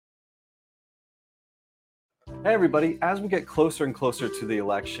Hey, everybody. As we get closer and closer to the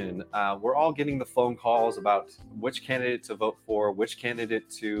election, we're all getting the phone calls about which candidate to vote for, which candidate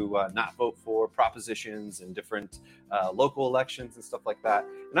to not vote for, propositions and different local elections and stuff like that.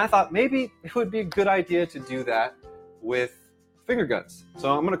 And I thought maybe it would be a good idea to do that with finger guns.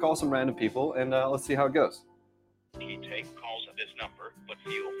 So I'm going to call some random people and let's see how it goes. We take calls at this number, but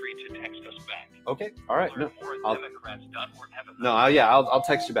feel free to text us back. Okay. All right. Learn more at Democrats.org. I'll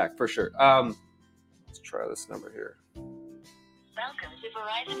text you back for sure. Let's try this number here. Welcome to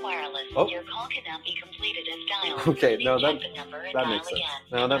Verizon Wireless. Oh. Your call cannot be completed as dialed. Okay, Please no, check the number and that dial makes sense. again.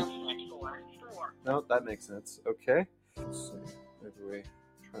 No, that- Select 4. No, that makes sense. Okay. Let's see. Maybe we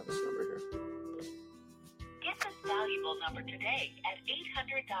try this number here. Get this valuable number today at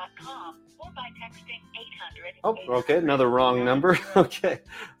 800.com or by texting 800. Oh, okay. Another wrong number. Okay.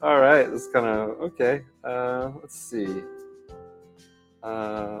 All right. That's kind of okay. Let's see.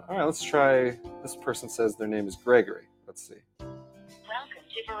 All right. Let's try. This person says their name is Gregory. Let's see. Welcome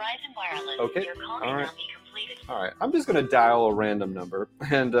to Verizon Wireless. Okay, Your call all cannot right. be completed. All right. I'm just gonna dial a random number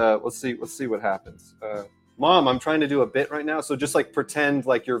and let's see what happens. Mom, I'm trying to do a bit right now, so just like pretend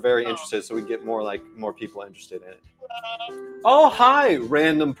like you're very interested, so we get more people interested in it. Oh, hi,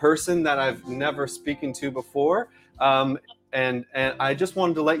 random person that I've never spoken to before. And I just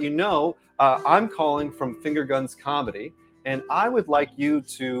wanted to let you know I'm calling from Finger Guns Comedy, and I would like you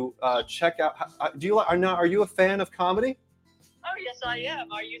to check out. Are you a fan of comedy? Oh, yes, I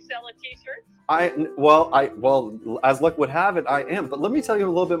am. Are you selling T-shirts? Well, as luck would have it, I am. But let me tell you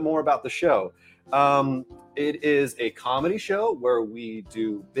a little bit more about the show. It is a comedy show where we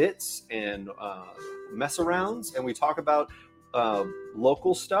do bits and mess arounds, and we talk about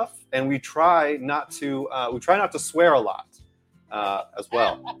local stuff, and we try not to swear a lot as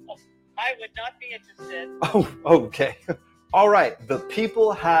well. I would not be interested. Oh, okay. All right. The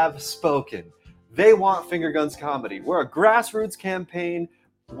people have spoken. They want Finger Guns Comedy. We're a grassroots campaign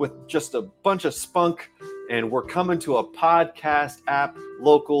with just a bunch of spunk, and we're coming to a podcast app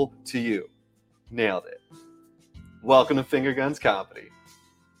local to you. Nailed it. Welcome to Finger Guns Comedy.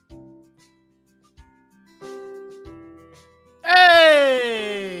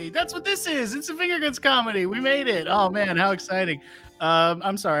 Hey, that's what this is. It's a Finger Guns Comedy. We made it. Oh man, how exciting!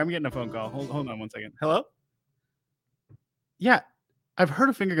 I'm sorry, I'm getting a phone call. Hold on one second. Hello? Yeah, I've heard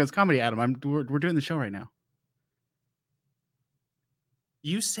of Finger Guns Comedy, Adam. We're doing the show right now.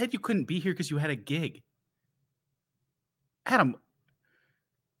 You said you couldn't be here because you had a gig. Adam,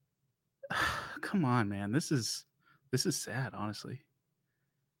 come on, man. This is sad, honestly.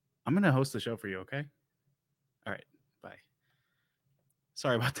 I'm gonna host the show for you, okay? All right, bye.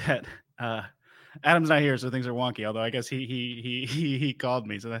 Sorry about that. Adam's not here, so things are wonky. Although I guess he called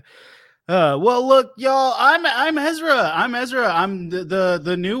me. So that. Well, look, y'all. I'm Ezra. I'm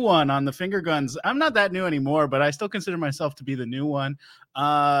the new one on the Finger Guns. I'm not that new anymore, but I still consider myself to be the new one.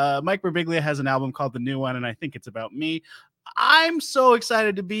 Mike Birbiglia has an album called The New One, and I think it's about me. I'm so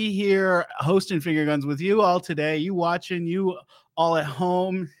excited to be here hosting Finger Guns with you all today. You watching, you all at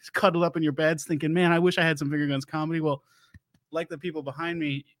home, cuddled up in your beds, thinking, "Man, I wish I had some Finger Guns comedy." Well, like the people behind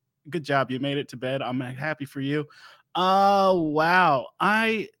me, good job. You made it to bed. I'm happy for you. Wow.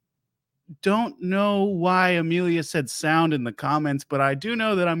 I don't know why Amelia said sound in the comments, but I do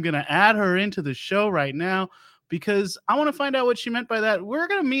know that I'm going to add her into the show right now because I want to find out what she meant by that. We're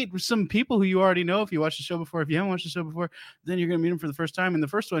going to meet some people who you already know if you watched the show before. If you haven't watched the show before, then you're going to meet them for the first time. And the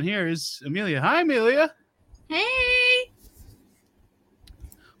first one here is Amelia. Hi, Amelia. Hey.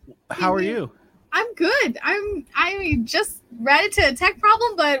 How are you? I'm good. I'm just ran into a tech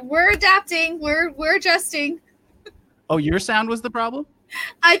problem, but we're adapting. We're adjusting. Oh, your sound was the problem?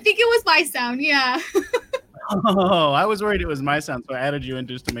 I think it was my sound. Yeah. Oh, I was worried it was my sound, so I added you in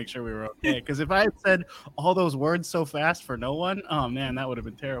just to make sure we were okay. Because if I had said all those words so fast for no one, oh man, that would have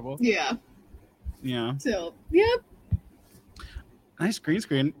been terrible. Yeah. Yeah. So, yep. Nice green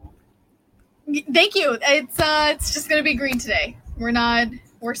screen. Thank you. It's just gonna be green today.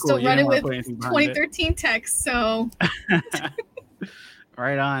 We're still Cool, running with put anything behind it. 2013 text. So.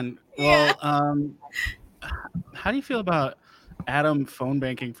 Right on. Yeah. Well, how do you feel about Adam phone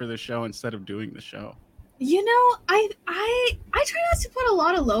banking for the show instead of doing the show? You know, I try not to put a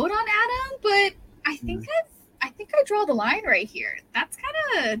lot of load on Adam, but I think I draw the line right here. That's kind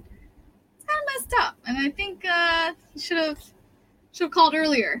of messed up, and I think should have called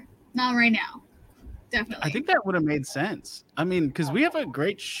earlier, not right now. Definitely. I think that would have made sense. I mean, because we have a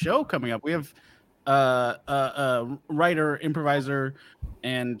great show coming up. We have a writer, improviser,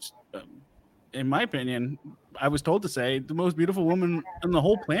 and in my opinion, I was told to say the most beautiful woman on the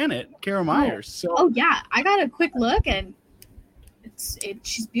whole planet, Kara Myers. So, oh yeah, I got a quick look, and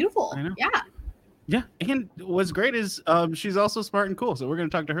she's beautiful. I know. Yeah. Yeah, and what's great is she's also smart and cool. So we're going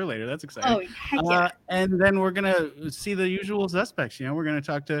to talk to her later. That's exciting. Oh, heck yeah. And then we're going to see the usual suspects. You know, we're going to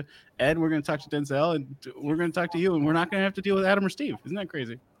talk to Ed. We're going to talk to Denzel, and we're going to talk to you. And we're not going to have to deal with Adam or Steve. Isn't that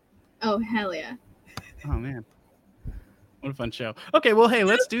crazy? Oh, hell yeah. Oh man, what a fun show. Okay, well, hey,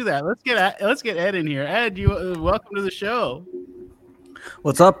 let's do that. Let's get Ed in here. Ed, you welcome to the show.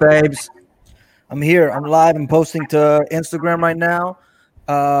 What's up, babes? I'm here. I'm live and posting to Instagram right now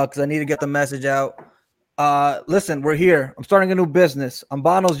because I need to get the message out. Listen, we're here. I'm starting a new business. I'm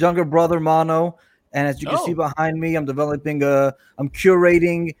Bono's younger brother, Mono, and as you can see behind me, I'm curating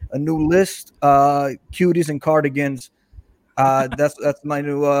a new list, cuties and cardigans. That's my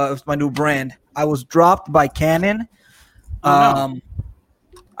new brand. I was dropped by Canon.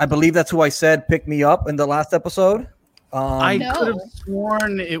 I believe that's who I said picked me up in the last episode. I could have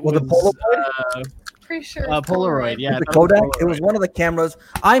sworn it was a Polaroid. Pretty sure. Polaroid, yeah. The Kodak. It was one of the cameras.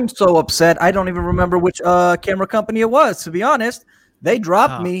 I'm so upset. I don't even remember which camera company it was. To be honest, they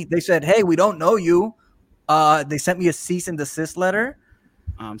dropped me. They said, "Hey, we don't know you." They sent me a cease and desist letter.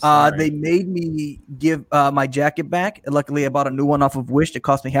 I'm sorry. They made me give my jacket back. Luckily, I bought a new one off of Wish. It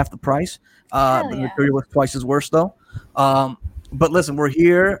cost me half the price. The material was twice as worse, though. But listen, we're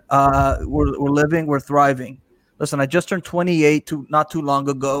here. We're living. We're thriving. Listen, I just turned 28 not too long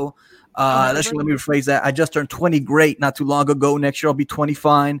ago. Let me rephrase that. I just turned 20 great not too long ago. Next year, I'll be 20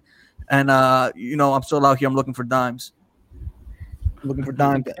 fine. And, I'm still out here. I'm looking for dimes. I'm looking for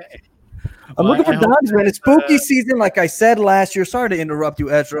dimes. Okay. I'm looking for dimes, man. It's spooky season, like I said last year. Sorry to interrupt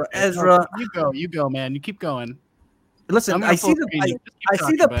you, Ezra. You go, man. You keep going. Listen, I see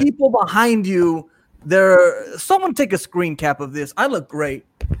the people behind you. Someone take a screen cap of this. I look great.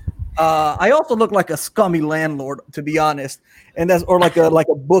 I also look like a scummy landlord, to be honest, and that's like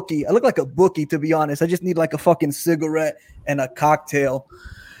a bookie. I look like a bookie, to be honest. I just need like a fucking cigarette and a cocktail.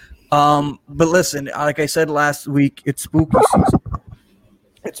 But listen, like I said last week, it's spooky season.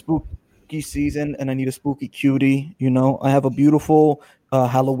 It's spooky season, and I need a spooky cutie. You know, I have a beautiful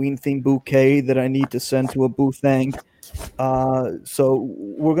Halloween themed bouquet that I need to send to a boo thang. So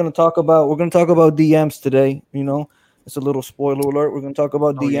we're gonna talk about DMs today. You know. It's a little spoiler alert. We're going to talk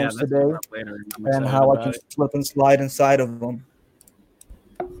about DMs today and how I can slip and slide inside of them.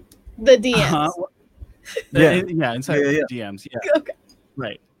 The DMs. Inside of the DMs. Yeah. Okay.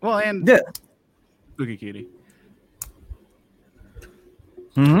 Right. Well, and Spooky Cutie.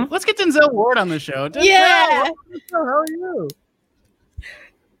 Mm-hmm. Let's get Denzel Ward on the show. Denzel, Yeah. how are you?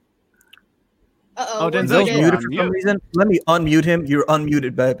 Denzel's muted for some reason. Let me unmute him. You're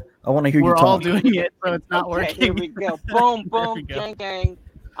unmuted, babe. I want to hear you talk. We're all doing it, so it's not working. Here we go. Boom, boom, gang, gang.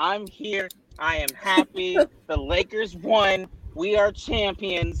 I'm here. I am happy. The Lakers won. We are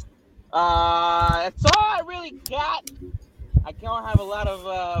champions. That's all I really got. I don't have a lot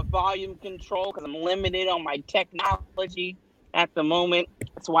of volume control because I'm limited on my technology at the moment.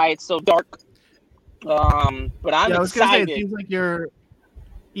 That's why it's so dark. But I'm excited. I was gonna say, it seems like you're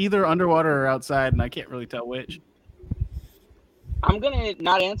either underwater or outside, and I can't really tell which. I'm gonna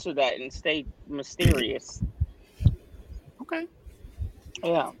not answer that and stay mysterious. Okay.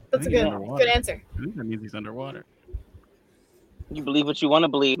 Yeah. That's a good answer. I think that means he's underwater. You believe what you want to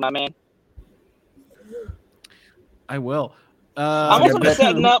believe, my man. I will. I'm also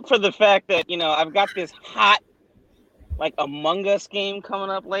setting up for the fact that, I've got this hot, Among Us game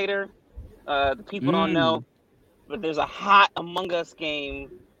coming up later. The people don't know, but there's a hot Among Us game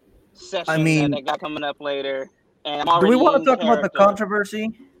session that I got coming up later. And do we want to talk about the controversy?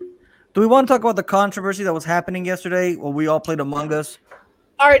 Do we want to talk about the controversy that was happening yesterday while we all played Among Us?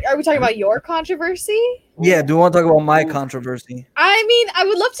 Are we talking about your controversy? Yeah, do we want to talk about my controversy? I mean, I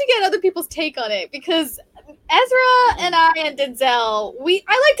would love to get other people's take on it because Ezra and I and Denzel,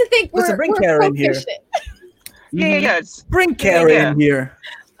 I like to think we're Kara in here. Bring Kara in here.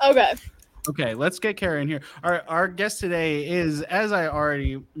 Okay. Okay, let's get Kara in here. Our guest today is, as I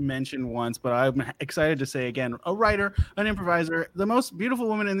already mentioned once, but I'm excited to say again, a writer, an improviser, the most beautiful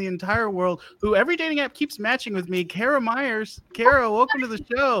woman in the entire world, who every dating app keeps matching with me, Kara Myers. Kara, welcome to the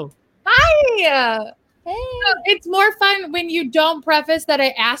show. Hi. Hey. It's more fun when you don't preface that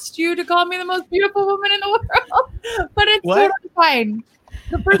I asked you to call me the most beautiful woman in the world, but it's totally fine.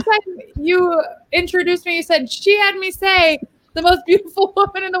 The first time you introduced me, you said she had me say the most beautiful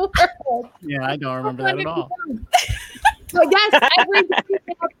woman in the world. Yeah, I don't remember that at all. So yes, every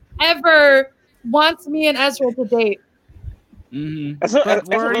ever wants me and Ezra to date. Mm-hmm. That's a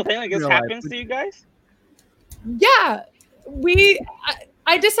real thing. Like this happens to you guys. Yeah,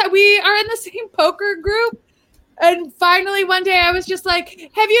 I decided we are in the same poker group, and finally one day I was just like,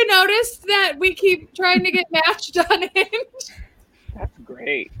 "Have you noticed that we keep trying to get matched on Hinge?" That's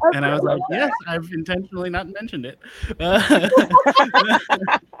great. And I was like, yes, I've intentionally not mentioned it.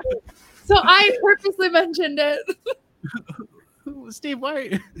 So I purposely mentioned it. Steve,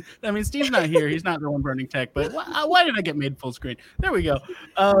 why? I mean, Steve's not here. He's not the one burning tech. But why did I get made full screen? There we go.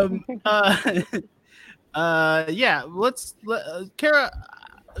 Yeah. Kara,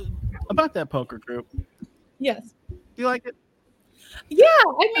 about that poker group. Yes. Do you like it? Yeah,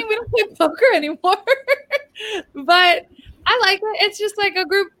 I mean, we don't play poker anymore, but I like it. It's just like a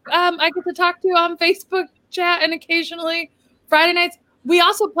group I get to talk to on Facebook chat, and occasionally Friday nights we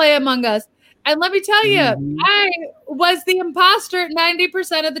also play Among Us. And let me tell you, I was the imposter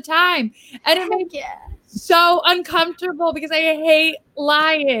 90% of the time, and it made me so uncomfortable because I hate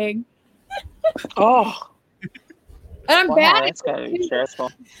lying. Oh, and I'm bad. That's gotta be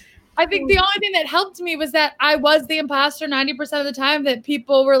stressful. I think the only thing that helped me was that I was the imposter 90% of the time, that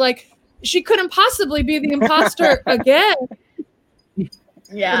people were like, she couldn't possibly be the imposter again.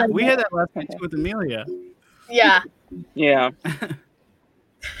 Yeah. We had that last night too with Amelia. Yeah. Yeah.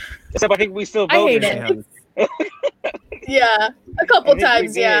 Except I think we still voted. I hate it. Yeah. A couple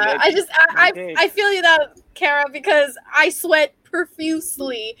times, yeah. I feel you that, Kara, because I sweat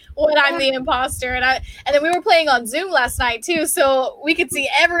profusely when I'm the imposter, and then we were playing on Zoom last night too, so we could see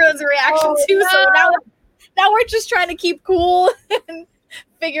everyone's reaction too. No. So now we're just trying to keep cool and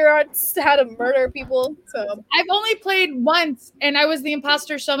figure out how to murder people. So I've only played once, and I was the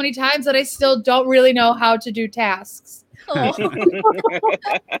imposter so many times that I still don't really know how to do tasks. But I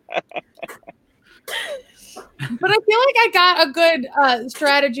feel like I got a good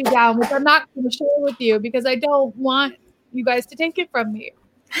strategy down, which I'm not going to share with you because I don't want you guys to take it from me.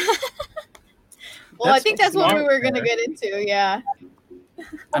 Well, I think that's what we were going to get into. Yeah.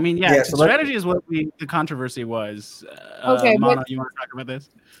 I mean, yeah, so strategy is what the controversy was. Okay, Mono, you want to talk about this?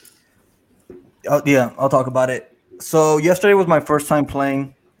 Oh, yeah, I'll talk about it. So yesterday was my first time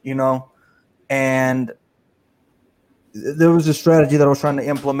playing, and there was a strategy that I was trying to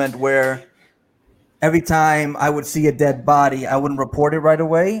implement where every time I would see a dead body, I wouldn't report it right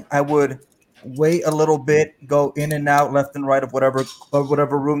away. I would wait a little bit, go in and out, left and right of whatever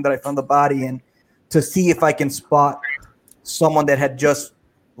room that I found the body in, to see if I can spot someone that had just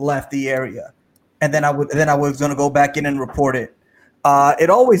left the area, and then I was going to go back in and report it. It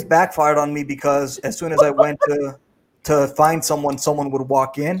always backfired on me because as soon as I went to find someone would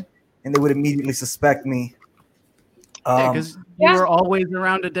walk in and they would immediately suspect me. Because you were always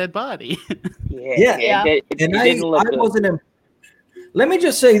around a dead body. Yeah. And I wasn't. Let me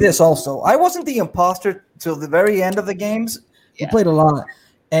just say this also. I wasn't the imposter till the very end of the games. We played a lot.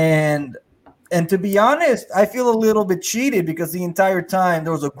 And to be honest, I feel a little bit cheated because the entire time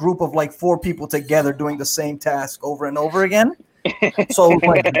there was a group of like 4 people together doing the same task over and over again. So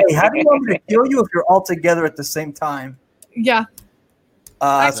like, hey, how do you want me to kill you if you're all together at the same time? Yeah.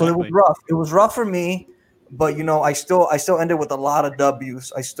 So it was rough. It was rough for me, but I still ended with a lot of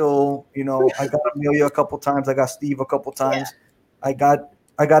W's. I still, I got Amelia a couple times. I got Steve a couple times. Yeah. I got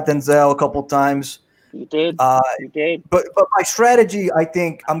Denzel a couple times. You did. You did. But my strategy, I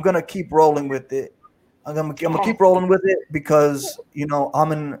think I'm gonna keep rolling with it. I'm gonna keep rolling with it because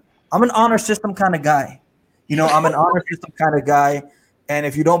I'm an honor system kind of guy. I'm an honor system kind of guy, and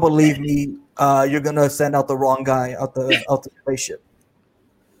if you don't believe me, you're gonna send out the wrong guy out the spaceship.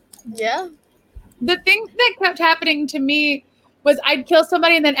 Yeah. The thing that kept happening to me was I'd kill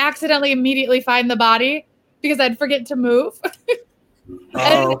somebody and then accidentally immediately find the body because I'd forget to move.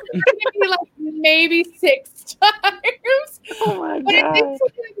 And like maybe 6 times. Oh my God. But I think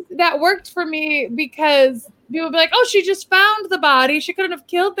that worked for me because people would be like, oh, she just found the body. She couldn't have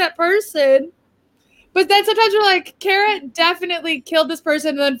killed that person. But then sometimes we're like, Kara definitely killed this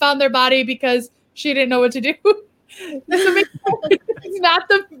person and then found their body because she didn't know what to do. It's not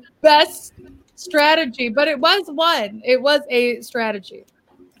the best strategy, but it was one. It was a strategy.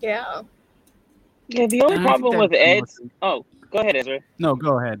 Yeah. Yeah, the only problem with Ed's... Oh, go ahead, Ezra. No,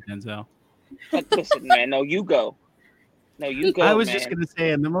 go ahead, Denzel. Listen, man. No, you go. I was just going to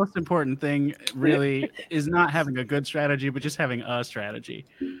say, and the most important thing really is not having a good strategy, but just having a strategy.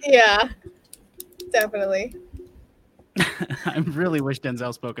 Yeah, definitely. I really wish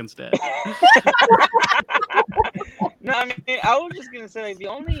Denzel spoke instead. No, I mean, I was just going to say, like, the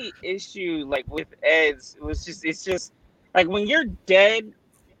only issue, like, with Ed's it's just, like, when you're dead,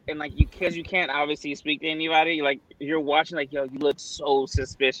 and like because you can't obviously speak to anybody, like you're watching, like, yo, you look so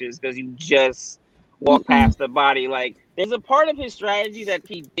suspicious because you just walked past the body. Like there's a part of his strategy that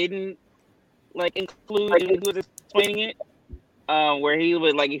he didn't like include when he was explaining it, where he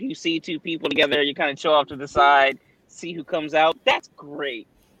would like if you see 2 people together, you kind of show off to the side, see who comes out. That's great,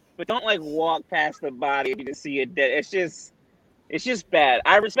 but don't like walk past the body to see it dead. It's just bad.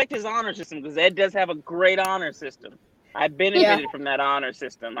 I respect his honor system because Ed does have a great honor system. I benefited from that honor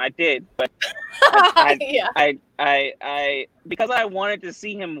system. I did, but I because I wanted to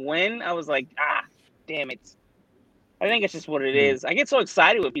see him win. I was like, damn it. I think it's just what it is. I get so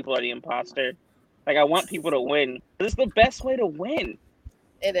excited when people are the imposter. Like I want people to win. It's the best way to win.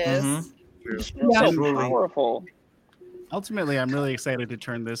 It is. Mm-hmm. So powerful. Ultimately, I'm really excited to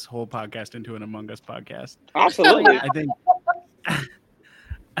turn this whole podcast into an Among Us podcast. Absolutely.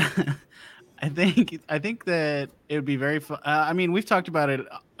 I think that it would be very fun. I mean, we've talked about it,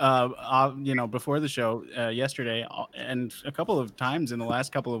 before the show yesterday and a couple of times in the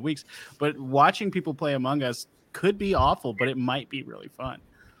last couple of weeks. But watching people play Among Us could be awful, but it might be really fun.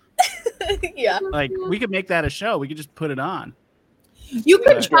 Yeah, like we could make that a show. We could just put it on. You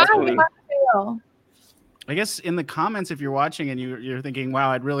could try. I guess in the comments, if you're watching and you're thinking,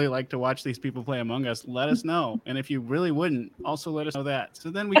 "Wow, I'd really like to watch these people play Among Us," let us know. And if you really wouldn't, also let us know that. So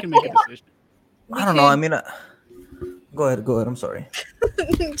then we can make a decision. I don't know. I mean, go ahead. I'm sorry.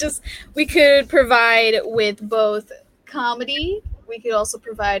 We could provide with both comedy. We could also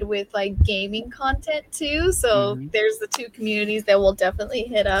provide with like gaming content too. So there's the two communities that we'll definitely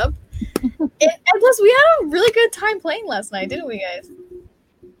hit up. And plus, we had a really good time playing last night, didn't we, guys?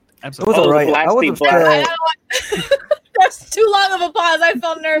 Absolutely. It was all right. I wasn't That's too long of a pause. I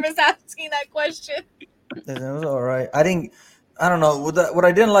felt nervous asking that question. It was all right. I don't know. What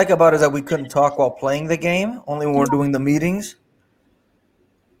I didn't like about it is that we couldn't talk while playing the game. Only when we're doing the meetings.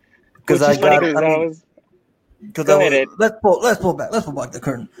 Because let's pull back the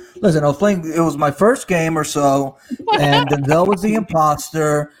curtain. Listen, I was playing. It was my first game or so, and Denzel was the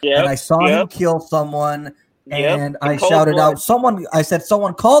imposter, and I saw him kill someone, and I shouted out, "Someone!" I said,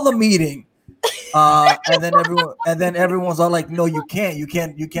 "Someone call the meeting." And then everyone's all like, "No, you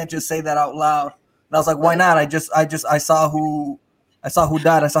can't just say that out loud." And I was like, "Why not?" I saw who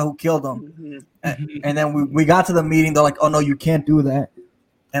died. I saw who killed him. And then we got to the meeting. They're like, "Oh no, you can't do that."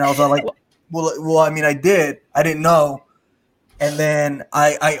 And I was all like, "Well, I mean, I did. I didn't know." And then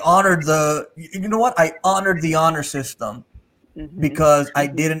I honored I honored the honor system because I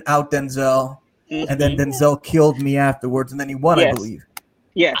didn't out Denzel, and then Denzel killed me afterwards, and then he won, I believe.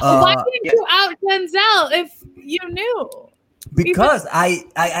 Yeah. Why didn't you out Denzel if you knew? Because I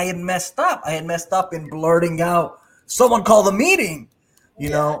had messed up. I had messed up in blurting out, "Someone call the meeting,"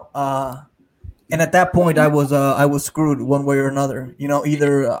 and at that point I was screwed one way or another.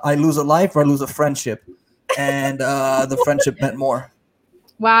 Either I lose a life or I lose a friendship, and the friendship meant more.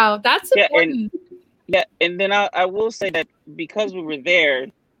 Wow, that's important. And then I will say that because we were there,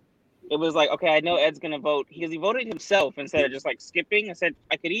 it was like, okay, I know Ed's gonna vote because he voted himself instead of just like skipping. I said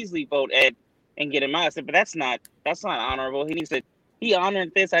I could easily vote Ed and get him out. I said, but that's not honorable. He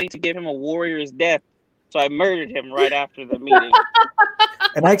honored this. I need to give him a warrior's death. So I murdered him right after the meeting.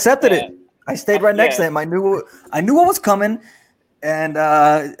 And I accepted it. I stayed right next to him. I knew what was coming, and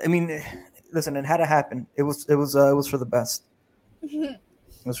I mean, listen, it had to happen. It was for the best. It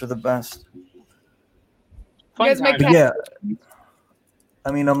was for the best. Yeah.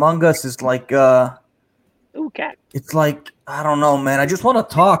 I mean, Among Us is like, it's like, I don't know, man. I just want to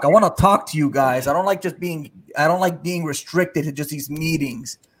talk. I want to talk to you guys. I don't like being restricted to just these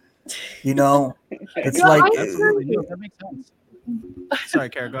meetings. It's that makes sense. Sorry,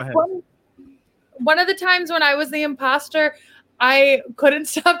 Kara, go ahead. One of the times when I was the imposter, I couldn't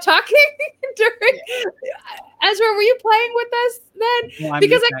stop talking during. Ezra, were you playing with us then? No,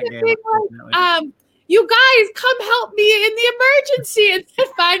 because I kept being like, "You guys, come help me in the emergency!" And then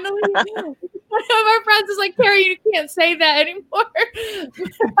finally, one of our friends was like, "Carrie, you can't say that anymore."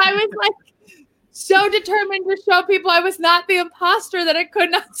 I was like so determined to show people I was not the imposter that I could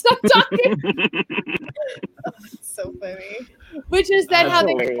not stop talking. Oh, that's so funny. Which is then how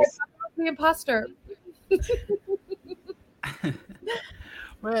they became the imposter.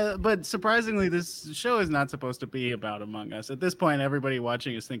 Well, but surprisingly, this show is not supposed to be about Among Us. At this point, everybody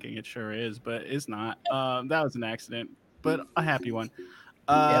watching is thinking it sure is, but it's not. That was an accident, but a happy one.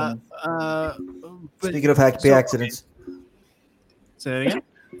 Speaking of happy accidents, say it again.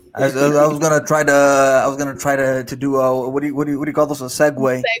 I was gonna try to do a what do you call this, a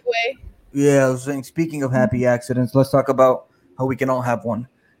segue? Yeah, I was saying, speaking of happy accidents, let's talk about how we can all have one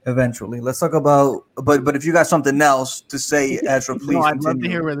eventually. Let's talk about, but if you got something else to say, Ezra, please. No, I'd love to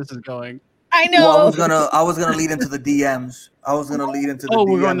hear where this is going. I know. Well, I was gonna lead into the DMs. Oh, we're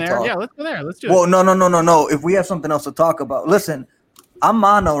going there. Talk. Yeah, let's go there. Let's do it. Well, no. If we have something else to talk about, listen. I'm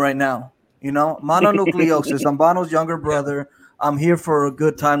Mono right now. Mononucleosis. I'm Bono's younger brother. I'm here for a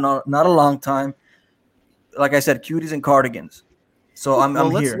good time, not a long time. Like I said, cuties and cardigans. So I'm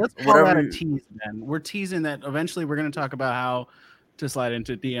let's, here. Let's call that a tease then. We're teasing that eventually we're going to talk about how to slide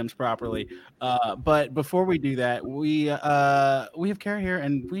into DMs properly. But before we do that, we have Kara here,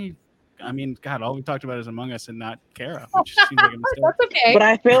 and God, all we talked about is Among Us and not Kara, which seems like a mistake. That's okay. But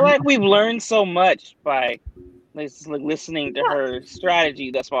I feel like we've learned so much by listening to her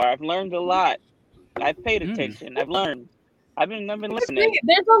strategy thus far. I've learned a lot. I've paid attention. I've learned. I've been listening.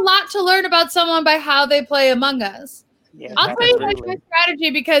 There's a lot to learn about someone by how they play Among Us. Yeah, I'll tell you my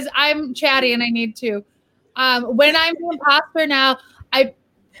strategy because I'm chatty and I need to. When I'm the imposter now,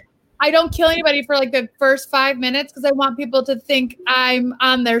 I don't kill anybody for like the first 5 minutes because I want people to think I'm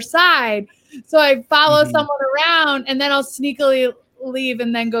on their side. So I follow someone around and then I'll sneakily leave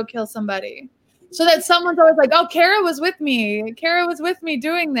and then go kill somebody. So that someone's always like, oh, Kara was with me. Kara was with me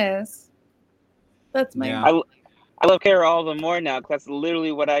doing this. That's my... I love Kara all the more now because that's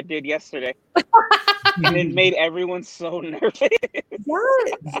literally what I did yesterday. And it made everyone so nervous.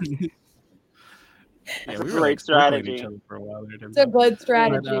 Yeah, we were great strategy. Each other for a while there, it's a good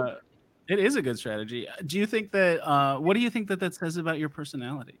strategy. But, it is a good strategy. Do you think that? What do you think that says about your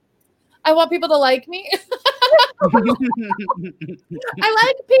personality? I want people to like me. I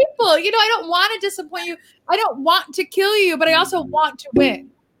like people. You know, I don't want to disappoint you. I don't want to kill you, but I also want to win.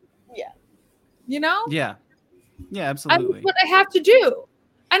 Yeah. You know? Yeah. Yeah, absolutely. That's what I have to do.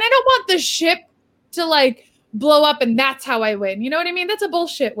 And I don't want the ship to like blow up and that's how I win. You know what I mean? That's a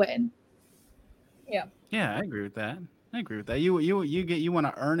bullshit win. Yeah. Yeah, I agree with that. You want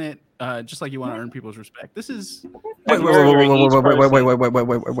to earn it, just like you want to earn people's respect. This is wait a minute.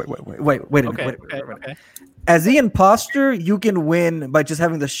 Okay. As the imposter, you can win by just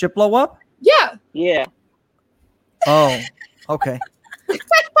having the ship blow up? Yeah. Yeah. Oh, okay.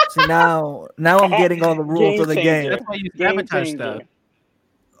 So now I'm getting all the rules of the game. That's why you sabotage stuff.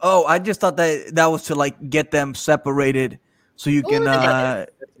 Oh, I just thought that was to like get them separated so you can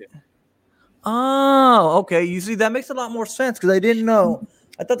Oh, okay. You see, that makes a lot more sense because I didn't know.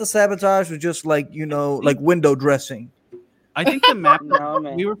 I thought the sabotage was just like, like window dressing. I think the map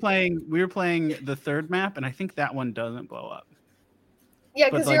we were playing the third map, and I think that one doesn't blow up. Yeah,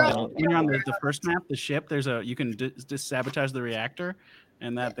 because when you're on the first map, the ship, you can just sabotage the reactor,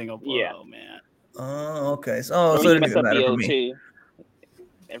 and that thing will blow, man. Oh, okay. So it didn't even matter for me.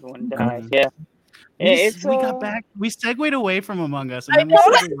 Everyone dies. Yeah. We got back. We segued away from Among Us. And I know.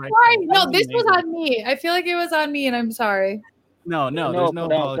 No, this was on me. I feel like it was on me, and I'm sorry. No, there's no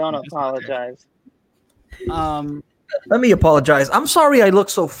don't apologize. Let me apologize. I'm sorry I look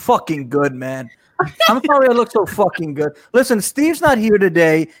so fucking good, man. I'm sorry I look so fucking good. Listen, Steve's not here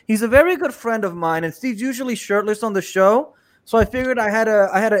today. He's a very good friend of mine, and Steve's usually shirtless on the show. So I figured I had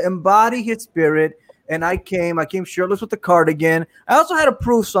to embody his spirit, and I came shirtless with the cardigan. I also had to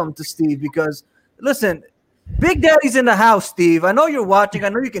prove something to Steve because, listen, Big Daddy's in the house, Steve. I know you're watching. I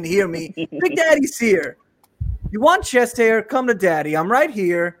know you can hear me. Big Daddy's here. You want chest hair? Come to Daddy. I'm right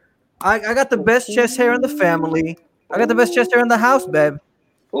here. I got the best chest hair in the family. I got the best chest hair in the house, babe.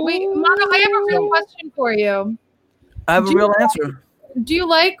 Wait, Mono, I have a real question for you. I have a real answer. Do you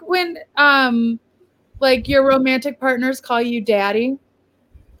like when like your romantic partners call you daddy?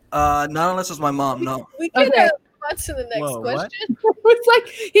 Not unless it's my mom, no. We can on to the next question. It's like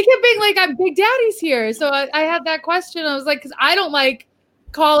he kept being like, "I'm Big Daddy's here," so I had that question. I was like, because I don't like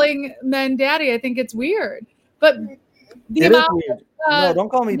calling men daddy. I think it's weird. But the it amount is weird. No, don't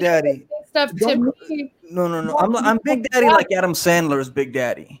call me daddy. Stuff to me. No. I'm Big Daddy like Adam Sandler's Big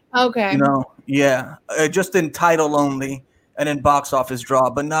Daddy. Okay. Yeah, just in title only and in box office draw,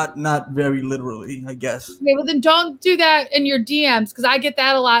 but not very literally, I guess. Okay, well then don't do that in your DMs because I get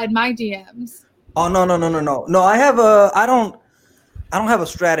that a lot in my DMs. Oh no. No, I don't have a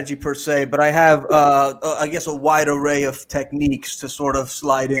strategy per se, but I have I guess a wide array of techniques to sort of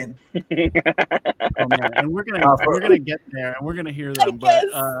slide in. Oh, man. And we're gonna get there and we're gonna hear them, but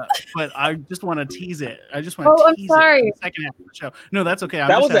I just want to tease it. I just want to tease it in the second half of the show. No, that's okay.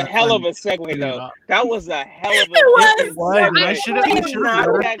 That was a hell of a segue though. That was a hell of a segue. I should have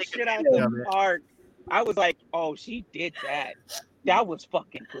knocked that shit out of the park. I was like, oh, she did that. That was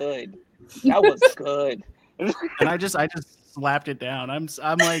fucking good. That was good. And I just slapped it down. I'm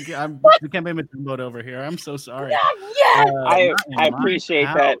like I'm Dikembe Mutombo over here. I'm so sorry. I appreciate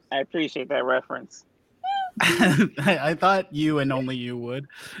that. I appreciate that reference. I thought you and only you would.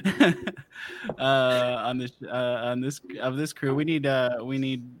 On this crew, we need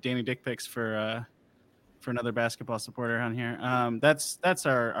Danny dick pics for another basketball supporter on here. That's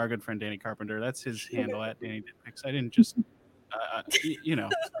our good friend Danny Carpenter. That's his handle at Danny dick pics. I didn't just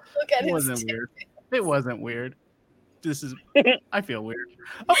Look at it wasn't weird. It wasn't weird. I feel weird.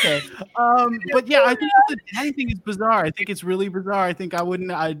 Okay. But yeah, I think the daddy thing is bizarre. I think it's really bizarre. I think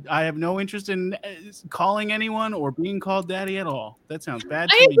I have no interest in calling anyone or being called daddy at all. That sounds bad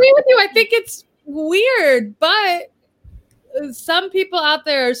to me. I agree with you. I think it's weird, but some people out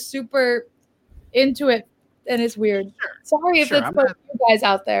there are super into it, and it's weird. Sorry if it's for you guys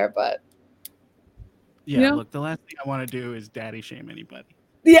out there, but yeah, look, the last thing I want to do is daddy shame anybody.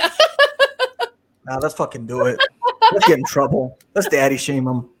 Yeah. Nah, let's fucking do it. Let's get in trouble. Let's daddy shame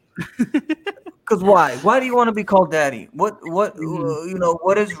them. Because why? Why do you want to be called daddy? What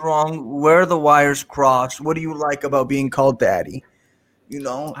what is wrong? Where are the wires crossed? What do you like about being called daddy?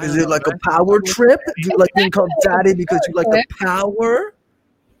 Is it like a power trip? Do you like being called daddy because you like the power?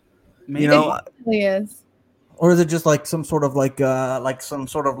 Maybe. It is. Or is it just like some sort of like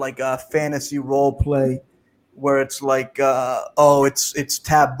fantasy role play where it's like it's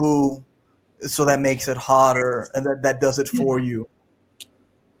taboo, so that makes it hotter and that does it for you?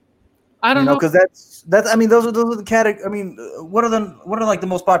 I don't know, because that's I mean those are the categories. I mean, what are like the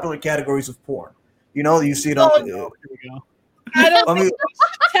most popular categories of porn? You see it on. Here we go. I don't think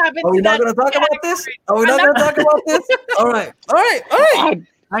are we not going to talk about this? Are we not going to talk about this? All right.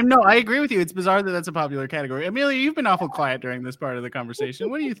 I agree with you. It's bizarre that that's a popular category. Amelia, you've been awful quiet during this part of the conversation.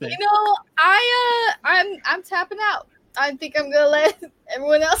 What do you think? I'm tapping out. I think I'm gonna let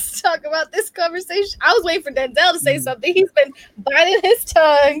everyone else talk about this conversation. I was waiting for Denzel to say something. He's been biting his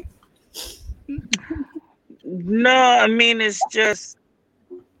tongue. No, I mean it's just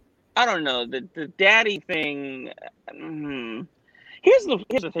I don't know the daddy thing. Here's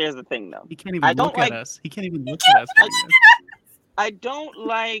the thing though. He can't even look at us. He can't even look at us. I don't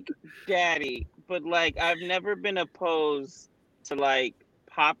like daddy, but like I've never been opposed to like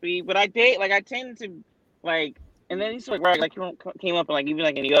Poppy, but I tend to like, and then he's like came up and like even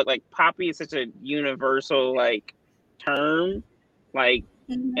like in New York, like Poppy is such a universal like term, like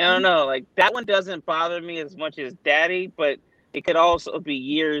I don't know, like that one doesn't bother me as much as daddy, but it could also be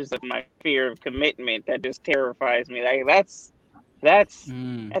years of my fear of commitment that just terrifies me. Like that's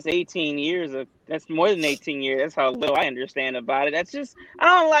 18 years of that's more than 18 years. That's how little I understand about it. That's just I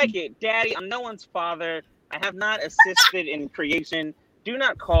don't like it. Daddy, I'm no one's father. I have not assisted in creation. Do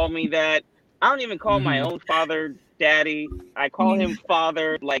not call me that. I don't even call my own father daddy. I call him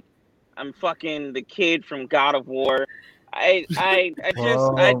father like I'm fucking the kid from God of War. I don't you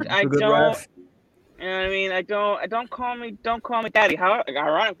know what I mean? I don't call me daddy. How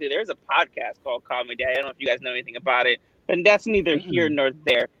ironically, there's a podcast called Call Me Daddy. I don't know if you guys know anything about it. But that's neither here nor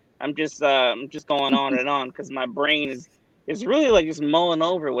there. I'm just going on and on because my brain is really like just mulling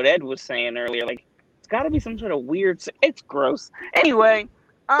over what Ed was saying earlier. Like it's got to be some sort of weird. It's gross. Anyway,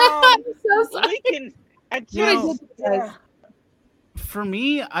 I'm so sorry. For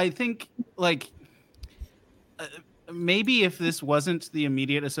me, I think like maybe if this wasn't the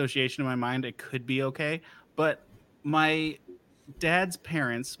immediate association in my mind, it could be okay. But my dad's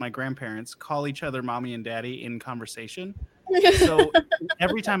parents, my grandparents, call each other mommy and daddy in conversation. So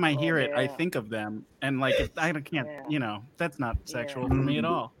every time I hear it, I think of them, and like I can't, that's not sexual for me at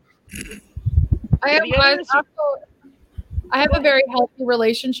all. I have a very healthy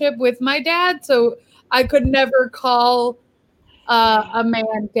relationship with my dad, so I could never call a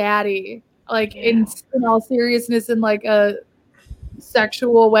man daddy, like in all seriousness, in like a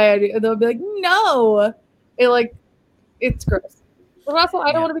sexual way. They'll be like, no, it's gross. But also,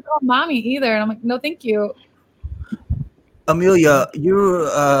 I don't want to be called mommy either. And I'm like, no, thank you. Amelia,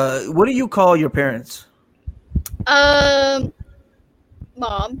 what do you call your parents? Mom,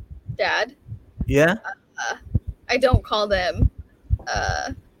 dad. Yeah. I don't call them,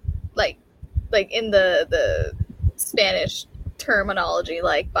 like in the Spanish terminology,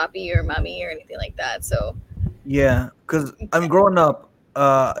 like papi or mami or anything like that. So. Yeah, because I'm growing up.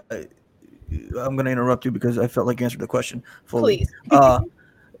 I'm going to interrupt you because I felt like you answered the question fully. Please.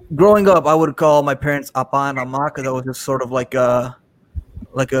 Growing up, I would call my parents Apa and Ama because that was just sort of like a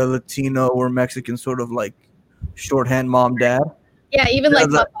Latino or Mexican sort of like shorthand mom, dad. Yeah, even like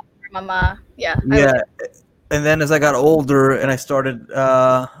Papa or Mama. Yeah. Yeah. And then as I got older and I started,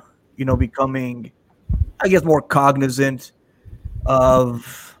 becoming, I guess, more cognizant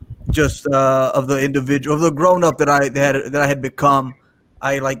of just of the individual, of the grown up that I had become,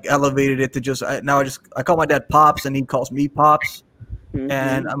 I like elevated it to just I call my dad Pops and he calls me Pops,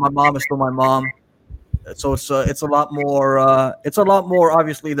 and my mom is still my mom. So it's a lot more.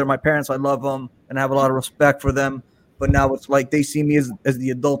 Obviously, they're my parents. I love them and I have a lot of respect for them. But now it's like they see me as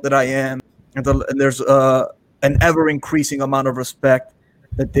the adult that I am, and there's an ever increasing amount of respect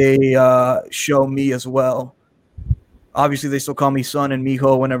that they show me as well. Obviously, they still call me son and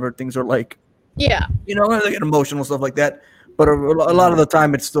mijo whenever things are like Yeah. You know, they get emotional, stuff like that. But a lot of the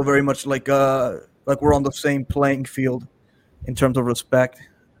time, it's still very much like we're on the same playing field in terms of respect.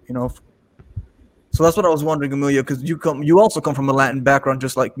 You know. So that's what I was wondering, Amelia, because you also come from a Latin background,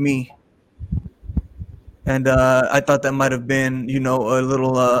 just like me. And I thought that might have been, you know, a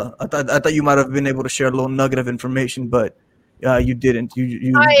little. I thought you might have been able to share a little nugget of information, but you didn't.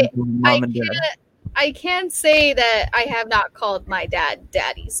 You mom and dad. I can say that I have not called my dad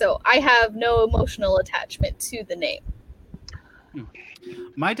daddy, so I have no emotional attachment to the name.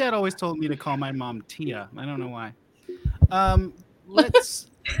 My dad always told me to call my mom Tia. I don't know why. Let's.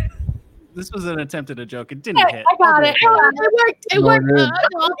 This was an attempt at a joke. It didn't hit. I got it. It worked. It worked.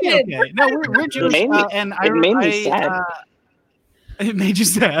 Okay. No, we're Jewish. It made me sad. It made you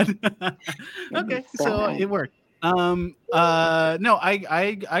sad. Okay, so it worked. No,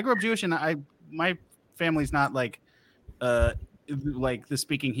 I grew up Jewish, and my family's not like the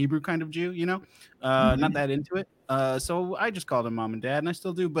speaking Hebrew kind of Jew, you know, not that into it. So I just called them mom and dad, and I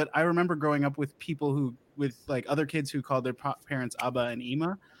still do. But I remember growing up with people with like other kids who called their parents Abba and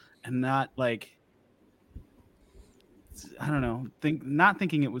Ima, and not like, I don't know, not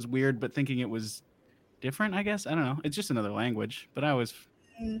thinking it was weird, but thinking it was different, I guess. I don't know. It's just another language, but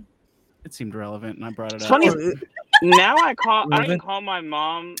it seemed relevant, and I brought it up. Funny. Now I can call my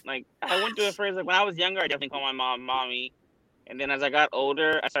mom, like, I went through it first, like, when I was younger, I definitely called my mom mommy. And then as I got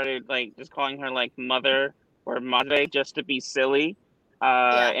older, I started, like, just calling her, like, mother or madre just to be silly.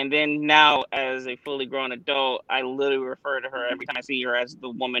 And then now, as a fully grown adult, I literally refer to her every time I see her as the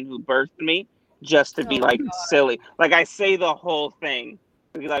woman who birthed me, just to be like silly. Like, I say the whole thing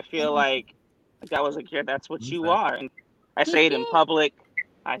because I feel like that was like, yeah, that's what you are. And I say it in public,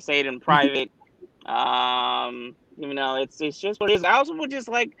 I say it in private. You know, it's just what it is. I also would just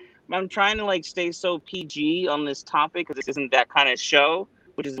like, I'm trying to like stay so PG on this topic because this isn't that kind of show,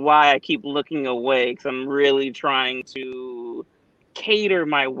 which is why I keep looking away, because I'm really trying to cater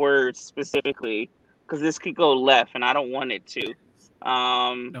my words specifically, because this could go left and I don't want it to.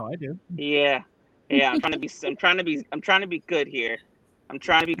 No, I do. Yeah. I'm trying to be good here. I'm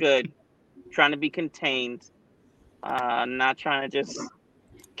trying to be good. I'm trying to be contained. Not trying to just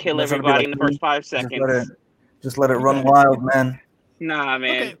kill everybody in the first 5 seconds. Just let it run wild, man. Nah,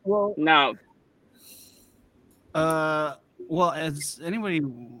 man. Okay, well, no. Well, as anybody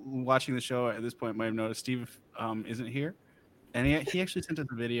watching the show at this point might have noticed, Steve isn't here, and he actually sent us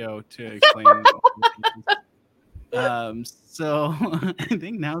a video to explain. So I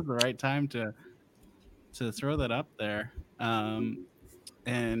think now's the right time to throw that up there, and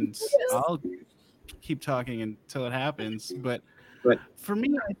I'll keep talking until it happens. But for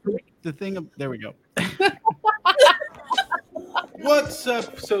me, I think the thing there we go. What's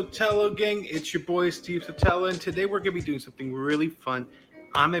up, Sotelo gang? It's your boy Steve Sotelo, and today we're gonna be doing something really fun.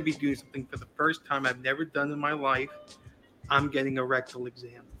 I'm gonna be doing something for the first time I've never done in my life. I'm getting a rectal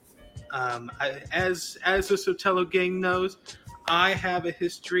exam. As the Sotelo gang knows, I have a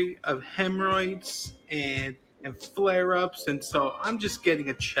history of hemorrhoids and flare-ups, and so I'm just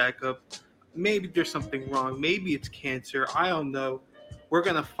getting a checkup. Maybe there's something wrong. Maybe it's cancer. I don't know. We're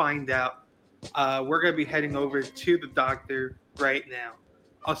gonna find out. We're gonna be heading over to the doctor right now.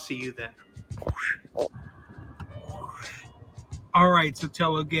 I'll see you then. All right,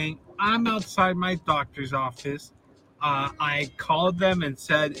 Sotelo gang. I'm outside my doctor's office. I called them and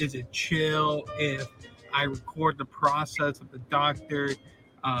said, is it chill if I record the process of the doctor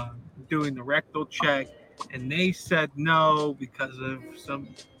doing the rectal check? And they said no because of some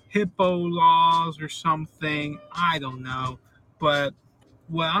HIPAA laws or something. I don't know. But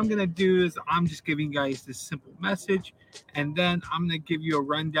what I'm going to do is I'm just giving you guys this simple message, and then I'm going to give you a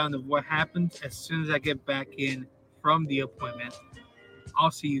rundown of what happens as soon as I get back in from the appointment.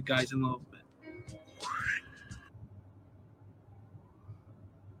 I'll see you guys in a little bit.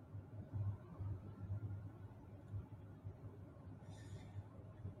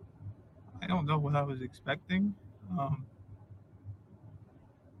 I don't know what I was expecting.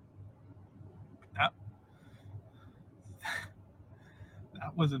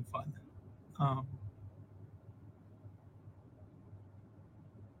 That wasn't fun.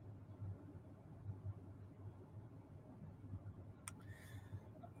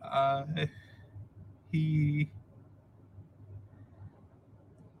 He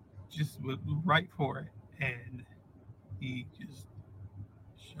just was right for it, and he just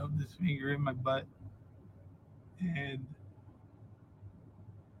shoved his finger in my butt, and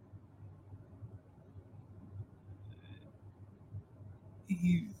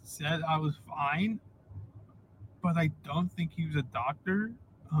he said I was fine, but I don't think he was a doctor,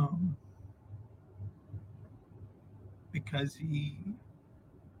 because he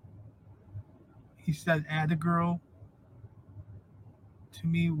he said "add a girl" to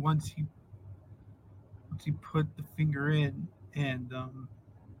me once he put the finger in, and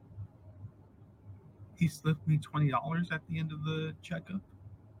he slipped me $20 at the end of the checkup.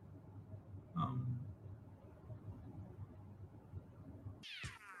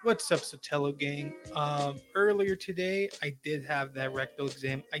 What's up, Sotelo gang? Earlier today, I did have that rectal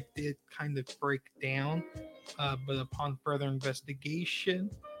exam. I did kind of break down, but upon further investigation,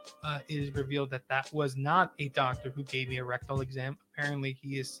 it is revealed that that was not a doctor who gave me a rectal exam. Apparently,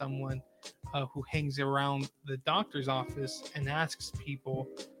 he is someone who hangs around the doctor's office and asks people,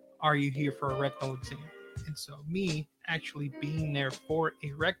 "Are you here for a rectal exam?" And so, me actually being there for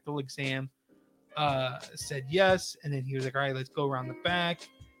a rectal exam, said yes, and then he was like, "All right, let's go around the back."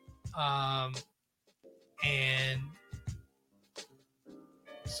 And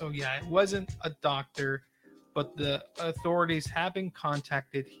so yeah, it wasn't a doctor, but the authorities have been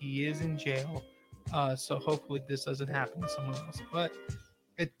contacted. He is in jail, so hopefully this doesn't happen to someone else. But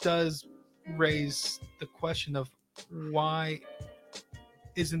it does raise the question of why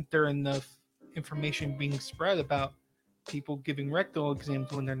isn't there enough information being spread about people giving rectal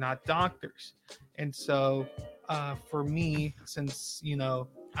exams when they're not doctors? And so for me, since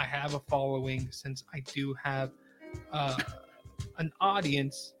I have a following, since I do have an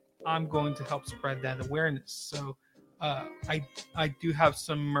audience, I'm going to help spread that awareness. So I do have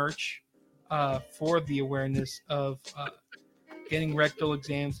some merch for the awareness of getting rectal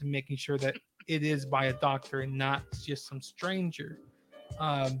exams and making sure that it is by a doctor and not just some stranger.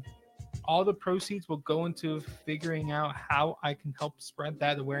 All the proceeds will go into figuring out how I can help spread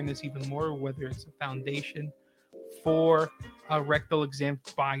that awareness even more, whether it's a foundation for rectal exams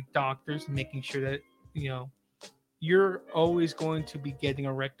by doctors, making sure that you're always going to be getting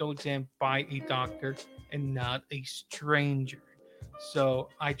a rectal exam by a doctor and not a stranger. So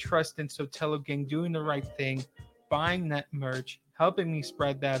I trust in Sotelo Gang doing the right thing, buying that merch, helping me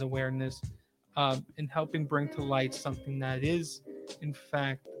spread that awareness, and helping bring to light something that is, in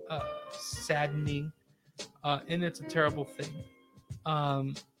fact, saddening, and it's a terrible thing.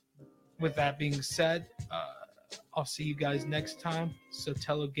 With that being said, I'll see you guys next time.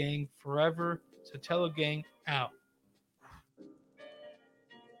 Sotelo Gang forever. Sotelo Gang out.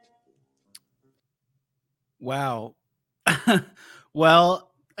 Wow.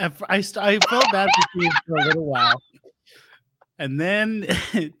 Well, I felt bad for Steve for a little while, and then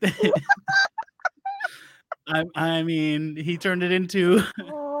I mean, he turned it into.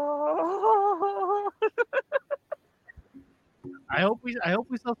 I hope we sell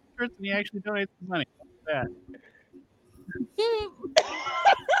some shirts and he actually donates some money. That.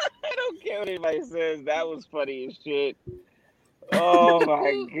 I don't care what anybody says. That was funny as shit. Oh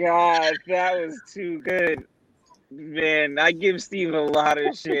my god, that was too good. Man, I give Steve a lot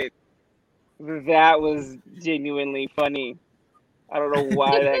of shit. That was genuinely funny. I don't know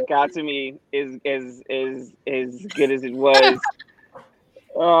why that got to me as good as it was.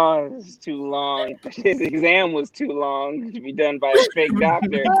 Oh, it was too long. His exam was too long to be done by a fake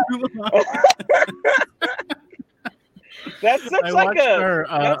doctor. That's such I like watched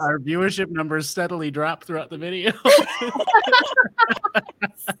our viewership numbers steadily drop throughout the video.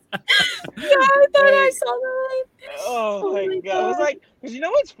 Yeah, I thought I saw that. Oh my god. It was like, because you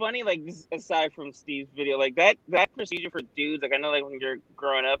know what's funny? Like, this, aside from Steve's video, like that procedure for dudes, like I know, like when you're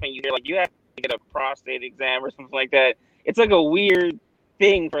growing up and you hear like you have to get a prostate exam or something like that. It's like a weird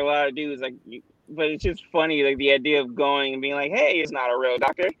thing for a lot of dudes, like, but it's just funny, like the idea of going and being like, "Hey, it's not a real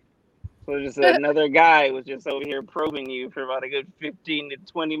doctor." So just another guy was just over here probing you for about a good 15 to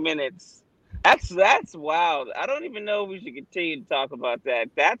 20 minutes. That's wild. I don't even know if we should continue to talk about that.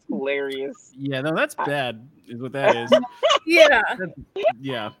 That's hilarious. Yeah, no, that's bad. Is what that is. Yeah.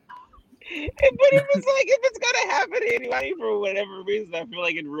 Yeah. But if it's gonna happen to anybody for whatever reason, I feel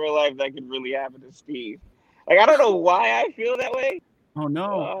like in real life that could really happen to Steve. Like, I don't know why I feel that way. Oh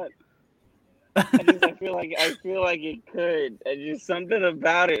no. I feel like it could. Just something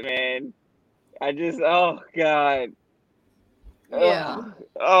about it, man. Oh god. Yeah.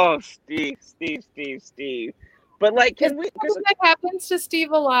 Oh, Steve. But like, can we? That happens to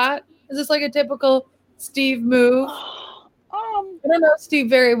Steve a lot. Is this like a typical Steve move? I don't know Steve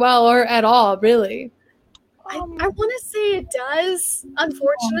very well or at all, really. I want to say it does.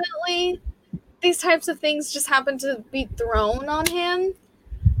 Unfortunately, these types of things just happen to be thrown on him.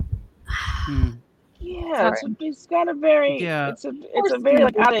 Yeah, it's got a very it's a very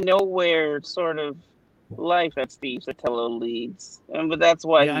like out of nowhere sort of life that Steve Sotelo leads, but that's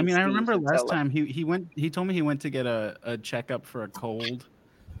why. Yeah, I mean, I remember last time he told me he went to get a checkup for a cold,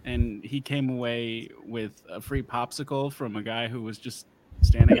 and he came away with a free popsicle from a guy who was just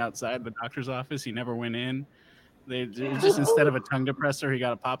standing outside the doctor's office. He never went in. They just, instead of a tongue depressor, he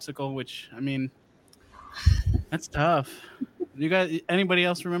got a popsicle, which, I mean, that's tough. You guys, anybody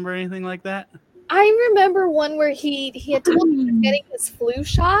else remember anything like that? I remember one where he had told me he was getting his flu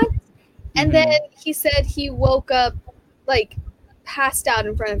shot, and then he said he woke up, like, passed out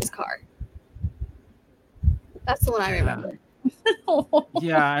in front of his car. That's the one I remember.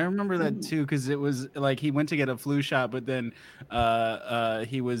 Yeah, I remember that too, because it was like he went to get a flu shot, but then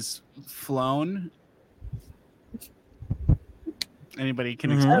he was flown. Anybody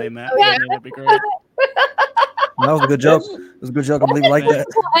can explain that? Yeah. That'd be great. That was a good joke. It was a good joke. I believe like that.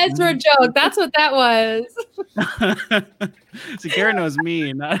 Ezra joke. That's what that was. See, Kara knows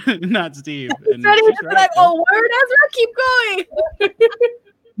me, not Steve. And Freddie she's was right, like, though. "Oh, word, Ezra,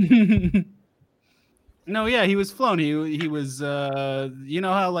 keep going." No, yeah, he was flown. He was you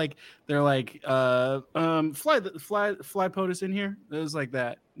know how like they're like fly POTUS in here? It was like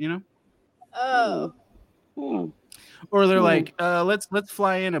that, you know? Oh. Or they're like, let's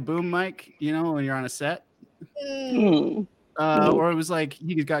fly in a boom mic, you know, when you're on a set. Or it was like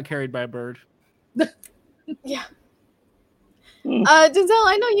he got carried by a bird. Yeah. Denzel,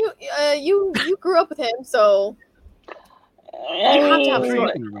 I know you grew up with him, so you have to have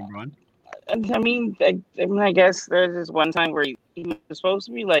a I mean, I guess there's this one time where he was supposed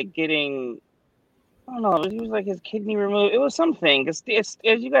to be like getting, I don't know, he was like his kidney removed. It was something. Because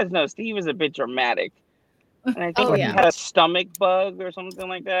as you guys know, Steve is a bit dramatic, and I think he had a stomach bug or something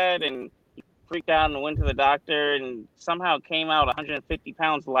like that, and he freaked out and went to the doctor, and somehow came out 150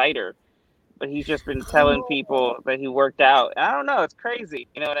 pounds lighter. But he's just been telling people that he worked out. I don't know. It's crazy.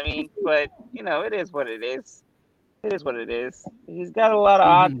 You know what I mean? But, you know, it is what it is. It is what it is. He's got a lot of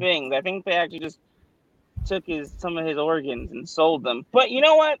odd things. I think they actually just took some of his organs and sold them. But you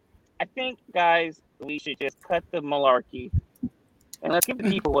know what? I think, guys, we should just cut the malarkey and let's give the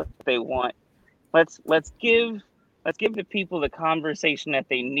people what they want. Let's give the people the conversation that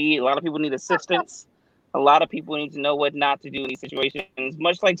they need. A lot of people need assistance. A lot of people need to know what not to do in these situations.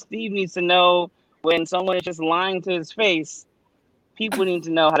 Much like Steve needs to know when someone is just lying to his face, people need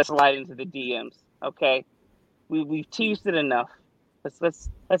to know how to slide into the DMs. Okay. We've teased it enough. Let's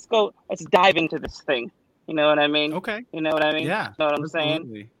go. Let's dive into this thing. You know what I mean? Okay. You know what I mean? Yeah. You know what I'm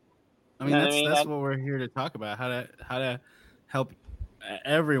absolutely. saying? I mean, that's what we're here to talk about. How to help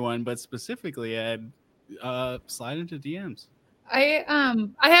everyone, but specifically Ed, slide into DMs. I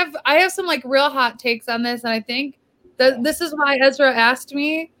have some like real hot takes on this, and I think that this is why Ezra asked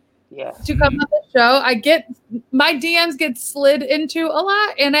me to come on the show. I get my DMs get slid into a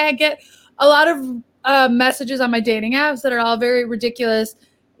lot, and I get a lot of messages on my dating apps that are all very ridiculous.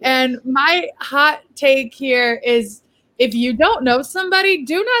 And my hot take here is, if you don't know somebody,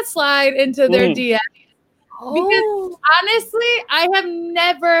 do not slide into their DM. Because honestly, I have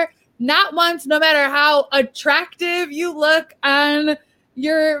never, not once, no matter how attractive you look on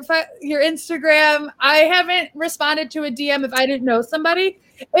your Instagram, I haven't responded to a DM if I didn't know somebody.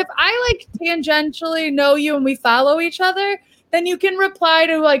 If I like tangentially know you and we follow each other, then you can reply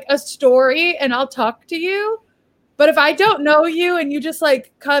to like a story and I'll talk to you. But if I don't know you and you just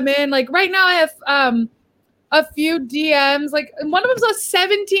like come in, like right now I have a few DMs, like one of them's a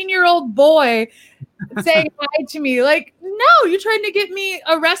 17-year-old boy saying hi to me. Like, no, you're trying to get me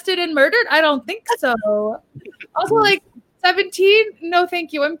arrested and murdered? I don't think so. Also, like 17? No,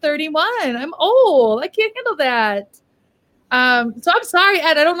 thank you. I'm 31. I'm old. I can't handle that. So I'm sorry,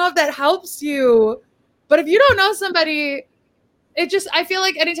 Ed. I don't know if that helps you. But if you don't know somebody, I feel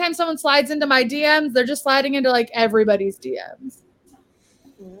like anytime someone slides into my DMs, they're just sliding into like everybody's DMs.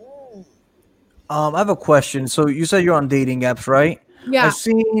 I have a question. So you said you're on dating apps, right? Yeah. I've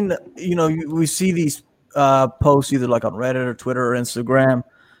seen, we see these posts either like on Reddit or Twitter or Instagram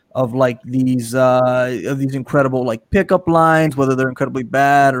of like these incredible like pickup lines, whether they're incredibly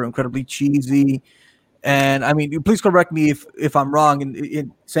bad or incredibly cheesy. And I mean, please correct me if I'm wrong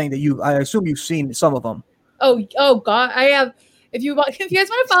in saying that I assume you've seen some of them. Oh God, I have. If you guys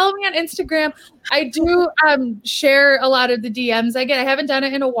want to follow me on Instagram, I do share a lot of the DMs I get. I haven't done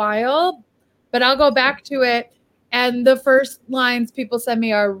it in a while, but I'll go back to it. And the first lines people send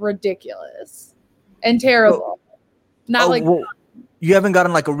me are ridiculous and terrible. You haven't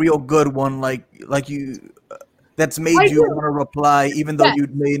gotten like a real good one, like you that's made you want to reply, even though you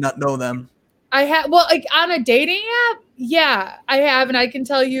may not know them. I have, like on a dating app, yeah, I have, and I can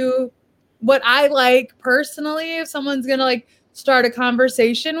tell you what I like personally. If someone's gonna like start a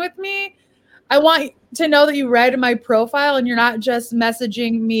conversation with me, I want to know that you read my profile and you're not just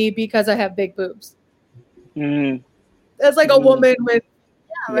messaging me because I have big boobs. As like a woman with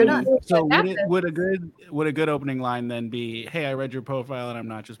right on. So would a good opening line then be, "Hey, I read your profile and I'm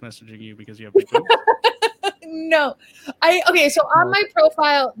not just messaging you because you have big boobs"? No. So on my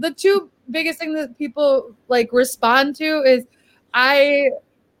profile, the two biggest things that people like respond to is I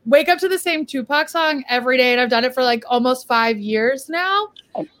wake up to the same Tupac song every day, and I've done it for like almost 5 years now.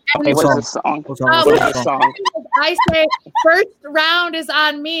 Okay, what is the song? What is the song? I say first round is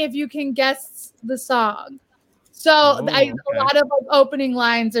on me if you can guess the song. So a lot of like opening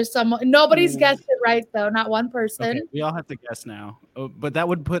lines or someone. Nobody's guessed it right though, not one person. Okay, we all have to guess now. But that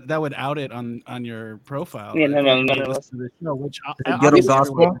would out it on your profile. Yeah, no. Ghetto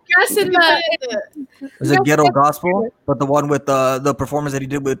Gospel. Guess in the. Is it Ghetto Gospel? But the one with the performance that he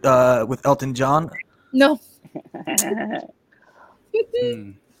did with Elton John. No.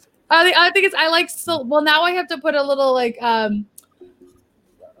 I think it's well now I have to put a little like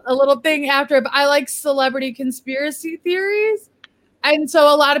a little thing after it, but I like celebrity conspiracy theories. And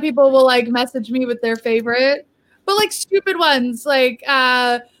so a lot of people will like message me with their favorite, but like stupid ones. Like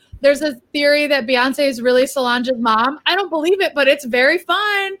there's a theory that Beyonce is really Solange's mom. I don't believe it, but it's very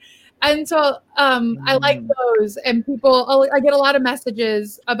fun. And so I like those, and I get a lot of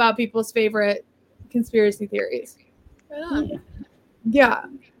messages about people's favorite conspiracy theories. Yeah.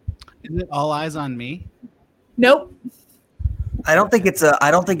 Is it All Eyes on Me? Nope. I don't think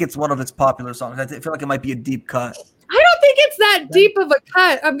it's one of its popular songs. I feel like it might be a deep cut. I don't think it's that deep of a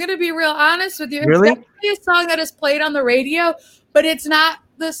cut. I'm going to be real honest with you. Really? It's definitely a song that is played on the radio, but it's not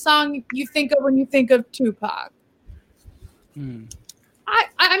the song you think of when you think of Tupac. I mean,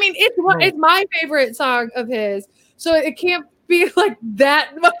 it's my favorite song of his, so it can't be like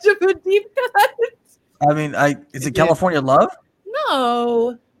that much of a deep cut. I mean, is it California Love?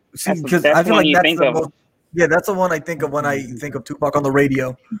 No. Because I feel like that's the most. Yeah, that's the one I think of when I think of Tupac on the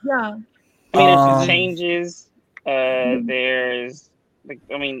radio. Yeah. I mean, there's changes. There's, like,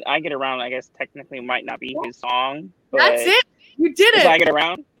 I mean, I Get Around, I guess, technically might not be his song. But that's it. You did it. I Get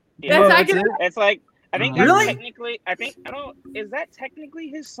Around. Yeah. It's like, I think that's really? Technically, is that technically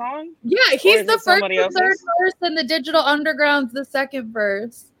his song? Yeah, he's the first and third verse, and the Digital Underground's the second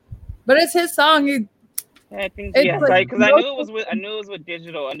verse. But it's his song. Yeah, I think because I knew it was with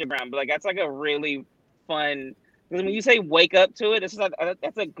Digital Underground, but like that's like a really fun. When you say "wake up" to it, it's like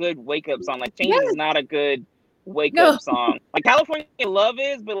that's a good wake up song. Like "Change" is not a good wake up song. Like "California Love"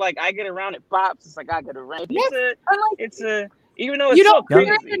 is, but like "I Get Around" it pops. It's like "I Get Around." It's a even though it's you don't so crazy.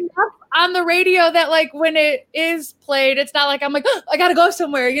 hear it enough on the radio that like when it is played, it's not like I'm like I gotta go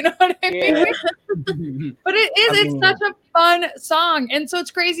somewhere. You know what I mean? Yeah. But it is. It's such a fun song, and so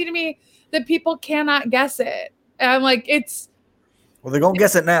it's crazy to me that people cannot guess it. And I'm like, well, they're gonna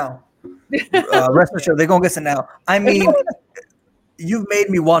guess it now. Rest assured, they're gonna guess it now. I mean, you've made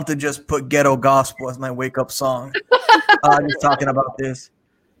me want to just put Ghetto Gospel as my wake up song. Just talking about this.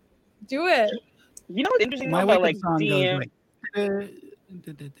 Do it. You know what's interesting My about wake like up song DM? goes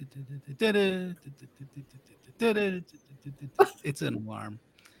like, it's an alarm.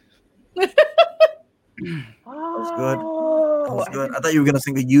 That was good. That was good. I thought you were gonna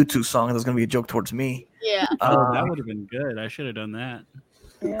sing a U2 song. That was gonna be a joke towards me. Yeah. That would have been good. I should have done that.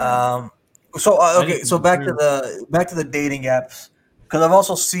 So back to the dating apps, because I've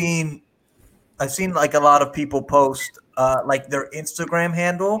also seen like a lot of people post like their Instagram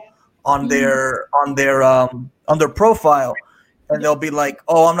handle on their profile, and they'll be like,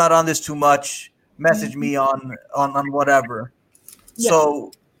 "Oh, I'm not on this too much. Message me on whatever." Yeah.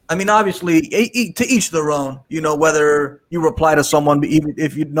 So I mean, obviously, to each their own. You know, whether you reply to someone, even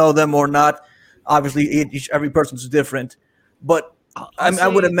if you know them or not. Obviously, every person's different, but I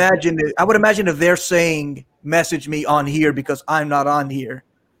would imagine if they're saying message me on here because I'm not on here,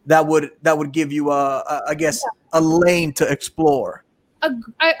 that would give you I guess a lane to explore.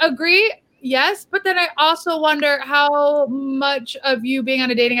 I agree. Yes, but then I also wonder how much of you being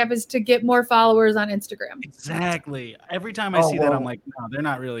on a dating app is to get more followers on Instagram. Exactly. Every time I see that, I'm like, no, they're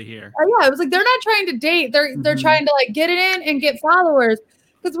not really here. Oh yeah, it was like they're not trying to date. They're trying to like get it in and get followers.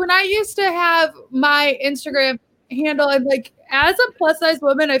 Because when I used to have my Instagram handle, and like as a plus size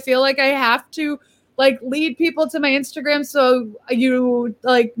woman, I feel like I have to like lead people to my Instagram so you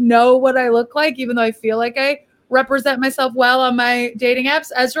like know what I look like, even though I feel like I represent myself well on my dating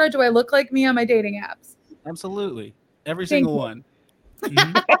apps. Ezra, do I look like me on my dating apps? Absolutely. Every single one.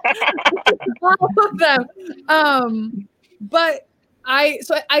 All of them. But I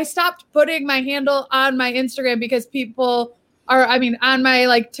stopped putting my handle on my Instagram because people are, on my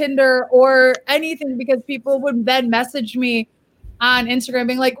like Tinder or anything, because people would then message me on Instagram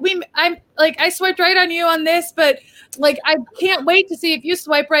being like, I swiped right on you on this, but like, I can't wait to see if you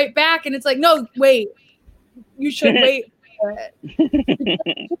swipe right back. And it's like, no, wait, you should wait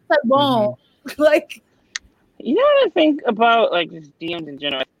it. I won't. Like, you know what I think about like just DMs in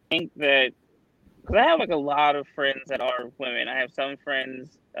general? I think that because I have like a lot of friends that are women. I have some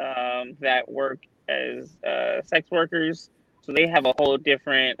friends that work as sex workers, so they have a whole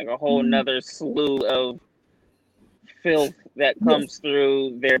different, like a whole nother slew of filth that comes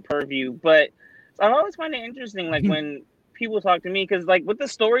through their purview. But I always find it interesting, like when people talk to me, because like with the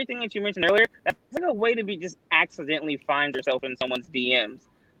story thing that you mentioned earlier, that's like a way to be just accidentally find yourself in someone's DMs.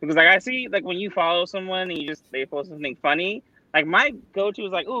 Because like I see, like when you follow someone and they post something funny, like my go-to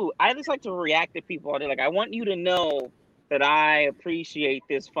is like, ooh, I just like to react to people all day. Like I want you to know that I appreciate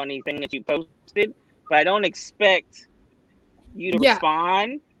this funny thing that you posted, but I don't expect you to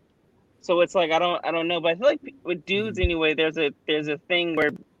respond. So it's like I don't know, but I feel like with dudes anyway, there's a thing where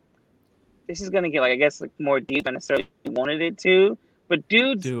this is gonna get like I guess like more deep than I necessarily wanted it to. But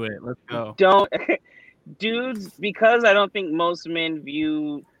dudes do it. Let's go. Dudes, because I don't think most men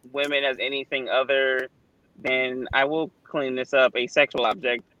view women as anything other than, I will clean this up, a sexual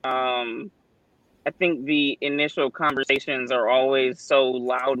object. I think the initial conversations are always so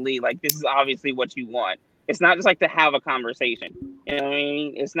loudly like, this is obviously what you want. It's not just like to have a conversation. You know what I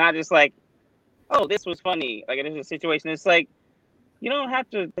mean? It's not just like, oh, this was funny. Like it is a situation. It's like, you don't have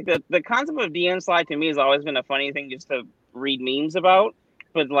to, like the concept of DM slide to me has always been a funny thing just to read memes about.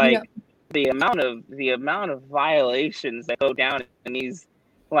 But like the amount of violations that go down in these,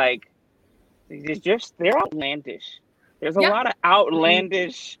 like, they're outlandish. There's a lot of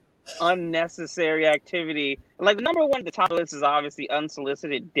outlandish, unnecessary activity. Like the number one at the top of the list is obviously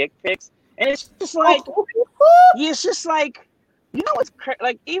unsolicited dick pics, and it's just like, it's just like, you know, it's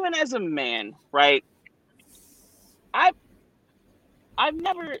like even as a man, right? I've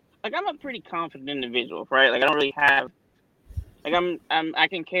never, like, I'm a pretty confident individual, right? Like I don't really have, like I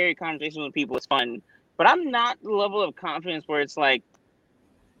can carry conversations with people. It's fun, but I'm not the level of confidence where it's like,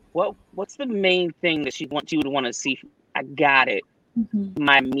 what's the main thing that she wants you to want to see? I got it.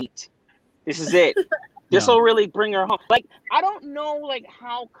 My meat. This is it. This will really bring her home. Like, I don't know, like,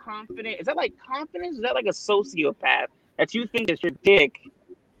 how confident, is that like confidence? Is that like a sociopath that you think that your dick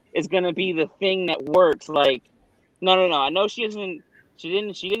is going to be the thing that works? Like, no. I know she didn't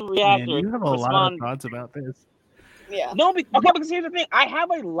react or you have a respond. lot of thoughts about this. Yeah. No, because here's the thing. I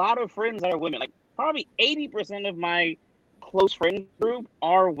have a lot of friends that are women. Like, probably 80% of my close friend group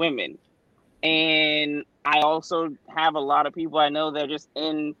are women. And I also have a lot of people I know that are just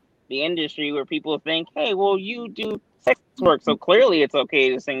in the industry where people think, hey, well, you do sex work, so clearly it's okay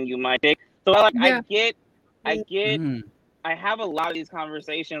to sing you my dick. So I have a lot of these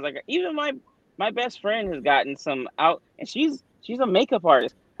conversations. Like even my best friend has gotten some out, and she's a makeup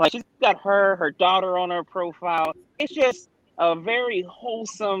artist. Like she's got her daughter on her profile. It's just a very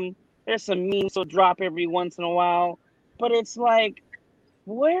wholesome. There's some memes will drop every once in a while, but it's like,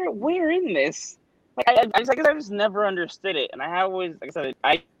 where in this? Like I just never understood it, and I always, like I said,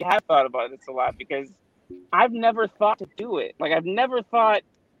 I have thought about this a lot because I've never thought to do it. Like I've never thought.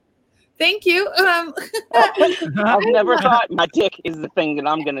 Thank you. I've never thought my dick is the thing that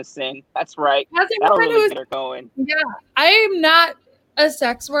I'm gonna sing. That's right. That'll really get her going. Yeah, I am not a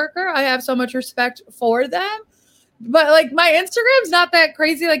sex worker. I have so much respect for them, but like my Instagram's not that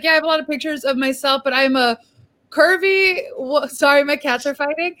crazy. Like, yeah, I have a lot of pictures of myself, but I'm a curvy. Sorry, my cats are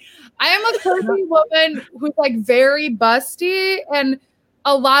fighting. I am a curvy woman who's like very busty, and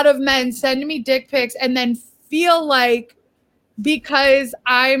a lot of men send me dick pics and then feel like because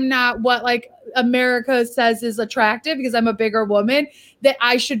I'm not what like America says is attractive because I'm a bigger woman, that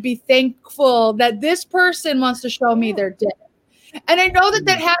I should be thankful that this person wants to show me their dick. And I know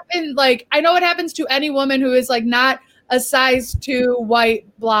that happened. Like, I know it happens to any woman who is like not a size 2 white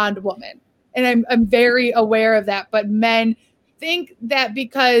blonde woman. And I'm very aware of that. But men think that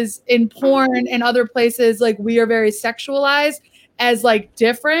because in porn and other places, like we are very sexualized as like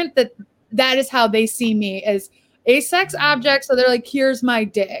different, that is how they see me, as a sex object. So they're like, here's my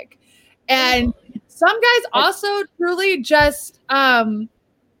dick. And some guys also truly just,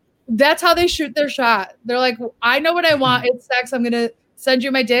 that's how they shoot their shot. They're like, I know what I want. It's sex. I'm going to send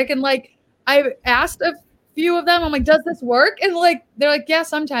you my dick. And like, I asked a few of them, I'm like, does this work? And like, they're like, yeah,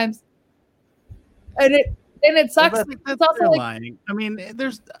 sometimes. And it sucks. Well, it's also like, lying. I mean,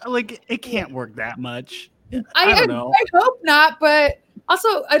 there's like, it can't work that much. I don't know. I hope not, but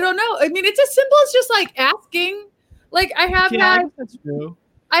also, I don't know. I mean, it's as simple as just like asking. Like I have that's true.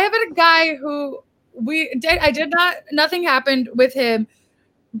 I have had a guy who nothing happened with him,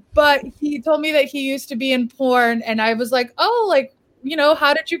 but he told me that he used to be in porn, and I was like, oh, like, you know,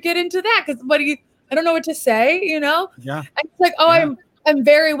 how did you get into that? Because I don't know what to say, you know? Yeah. And it's like, oh, yeah. I'm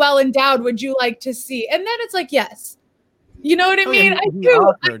very well endowed. Would you like to see? And then it's like, yes. You know what I mean? He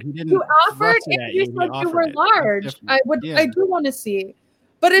offered. He didn't you offered thrust it and at you you, he said you offered were it. That's large. different. I do want to see.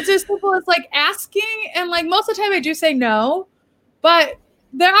 But it's as simple as like asking, and like most of the time I do say no, but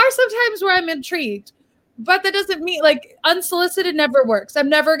there are some times where I'm intrigued. But that doesn't mean like unsolicited never works. I'm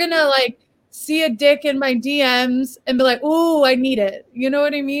never gonna like see a dick in my DMs and be like, "Ooh, I need it." You know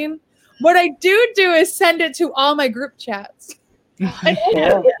what I mean? What I do is send it to all my group chats.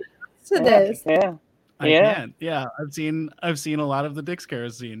 To this. Yeah. I've seen a lot of the Dick's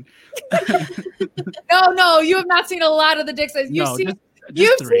Kerosene. No, you have not seen a lot of the dicks. You've No, seen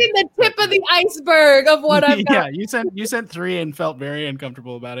just three. seen the tip of the iceberg of what I've Yeah, got. you sent 3 and felt very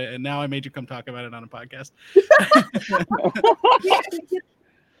uncomfortable about it, and now I made you come talk about it on a podcast.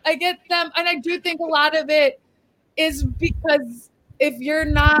 I get them, and I do think a lot of it is because if you're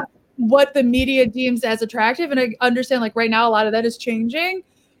not what the media deems as attractive, and I understand like right now a lot of that is changing.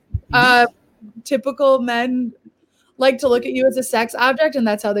 Typical men like to look at you as a sex object, and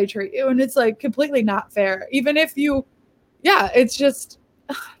that's how they treat you, and it's like completely not fair. Even if you, it's just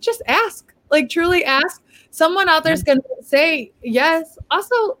ask, like truly ask. Someone out there's gonna say yes.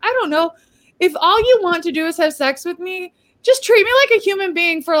 Also, I don't know if all you want to do is have sex with me. Just treat me like a human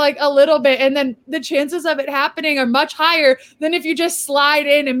being for like a little bit, and then the chances of it happening are much higher than if you just slide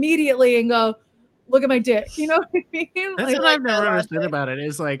in immediately and go, look at my dick. You know what I mean? That's what I've never understood about it.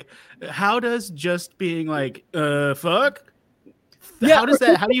 Is like, how does just being like, fuck? How does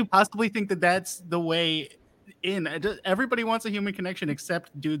that? How do you possibly think that that's the way in? Everybody wants a human connection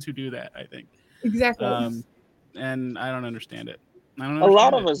except dudes who do that, I think. Exactly. And I don't understand it. A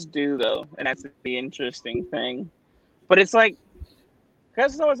lot of us do though, and that's the interesting thing. But it's like,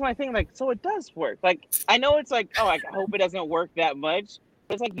 that's always my thing. Like, so it does work. Like, I know it's like, oh, I hope it doesn't work that much.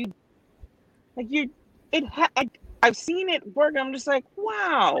 But it's like I've seen it work. I'm just like,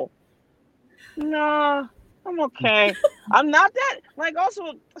 wow. Nah, I'm okay. I'm not that. Like,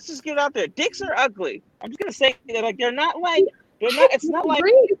 also, let's just get it out there. Dicks are ugly. I'm just gonna say that. Like, they're not. It's not like.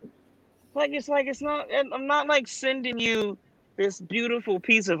 It's not. I'm not like sending you this beautiful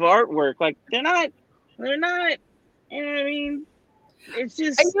piece of artwork. Like, they're not. You know what I mean? It's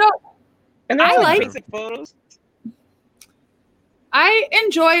just. And I like basic photos. I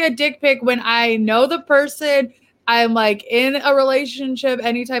enjoy a dick pic when I know the person. I'm like in a relationship,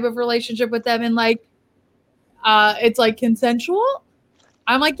 any type of relationship with them, and like, it's like consensual.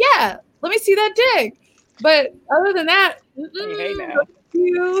 I'm like, yeah, let me see that dick. But other than that, hey now.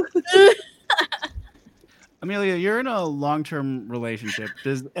 You. Amelia, you're in a long-term relationship.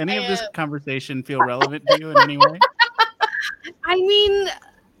 Does any of this conversation feel relevant to you in any way? I mean,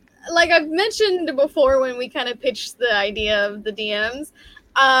 like I've mentioned before when we kind of pitched the idea of the DMs,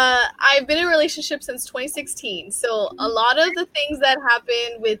 I've been in a relationship since 2016. So a lot of the things that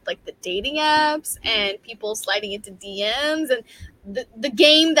happen with like the dating apps and people sliding into DMs and the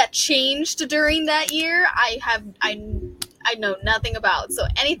game that changed during that year, I know nothing about. So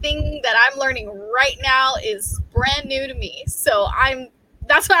anything that I'm learning right now is brand new to me. So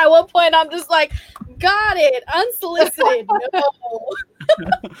that's why at one point I'm just like, got it, unsolicited.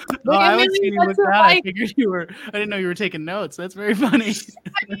 No. I was seeing you look down. I figured I didn't know you were taking notes. That's very funny.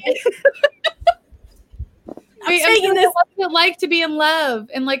 What's it like to be in love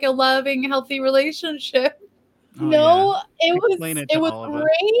in like a loving, healthy relationship? It was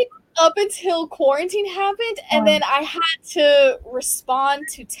great up until quarantine happened, and then I had to respond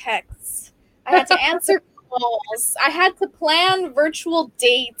to texts. I had to answer calls. I had to plan virtual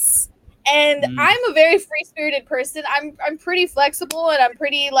dates. And I'm a very free-spirited person. I'm pretty flexible, and I'm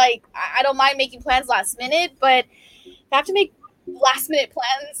pretty like I don't mind making plans last minute, but if I have to make last-minute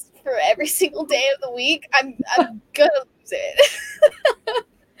plans for every single day of the week, I'm gonna lose it.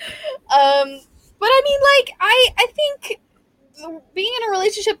 But I mean, like I think being in a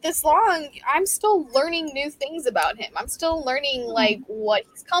relationship this long, I'm still learning new things about him. I'm still learning like what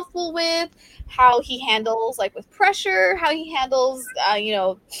he's comfortable with, how he handles like with pressure, how he handles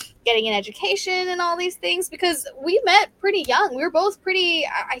getting an education and all these things, because we met pretty young. We were both pretty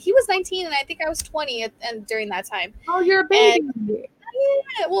he was 19 and I think I was 20 and during that time. Oh, you're a baby.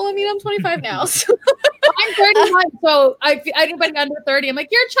 Yeah, well, I mean, I'm 25 now. So. I'm 31, so anybody under 30, I'm like,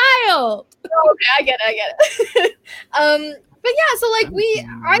 you're a child. Okay, I get it. But yeah, so like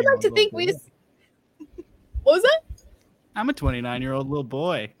I like to think we just. What was that? I'm a 29-year-old little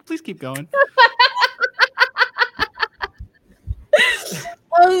boy. Please keep going.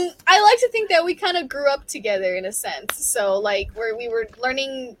 I like to think that we kind of grew up together in a sense. So like where we were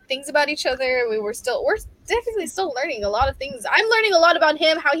learning things about each other, we're definitely still learning a lot of things. I'm learning a lot about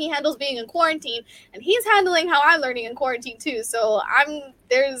him, how he handles being in quarantine, and he's handling how I'm learning in quarantine too. So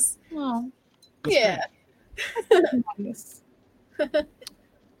yeah.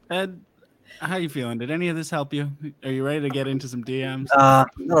 Ed, how you feeling? Did any of this help you? Are you ready to get into some DMs?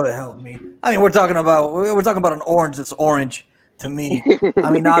 None of it helped me. I mean, we're talking about an orange that's orange to me.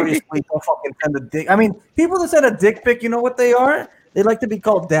 I mean, obviously, don't fucking send a dick. I mean, people that send a dick pic, you know what they are? They like to be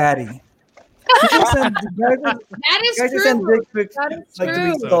called daddy. That is guys true. Send dick pics That is like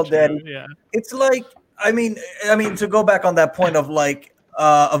true. to be called daddy. Yeah. It's like, I mean, to go back on that point of like,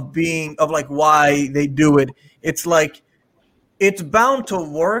 of why they do it. It's like, it's bound to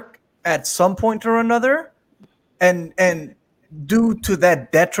work at some point or another, and due to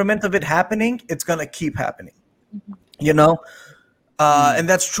that detriment of it happening, it's gonna keep happening. You know, and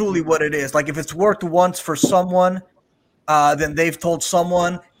that's truly what it is. Like if it's worked once for someone, then they've told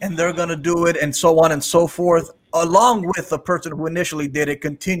someone, and they're gonna do it, and so on and so forth, along with the person who initially did it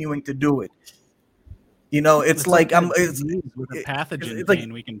continuing to do it. You know, it's like it's with a pathogen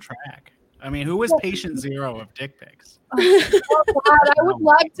chain we can track. I mean, who was patient zero of dick pics? Oh, God, I would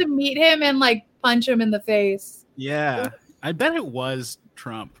love to meet him and like punch him in the face. Yeah, I bet it was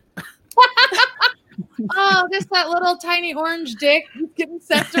Trump. Oh, just that little tiny orange dick getting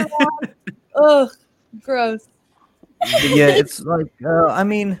sent around. Ugh, gross. Yeah, it's like I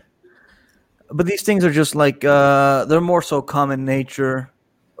mean, but these things are just like they're more so common nature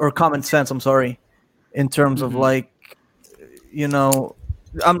or common sense. I'm sorry, in terms of like, you know,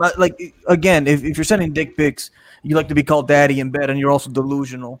 I'm not like, again, if you're sending dick pics, you like to be called daddy in bed, and you're also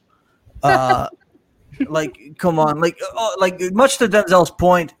delusional. Like, come on, like much to Denzel's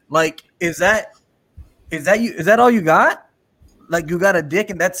point, like, is that all you got? Like, you got a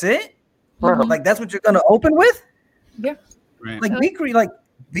dick and that's it? Like, that's what you're gonna open with? Yeah. Right. Like,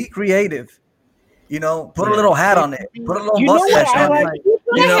 be creative. You know, put a little hat on it. Put a little You know what mustache I on like? it.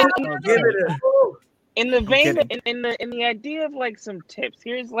 You know, give it a. In the vein, kidding. in the idea of like some tips,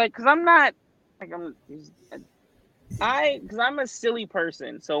 here's like, because I'm not like because I'm a silly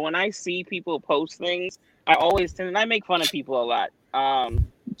person, so when I see people post things, I always tend, and I make fun of people a lot.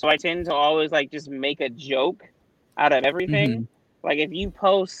 So I tend to always like just make a joke out of everything. Like if you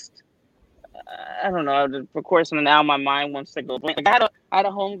post, I don't know, of course, now my mind wants to go blank. Like I had a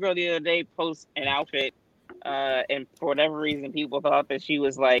homegirl the other day post an outfit. And for whatever reason, people thought that she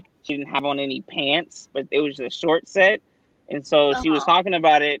was like, she didn't have on any pants, but it was just a short set. And so she was talking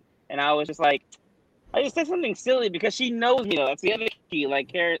about it, and I was just like, I just said something silly because she knows me though. That's the other key.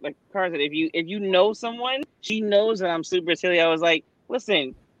 Like Cara said, if you know someone, she knows that I'm super silly. I was like,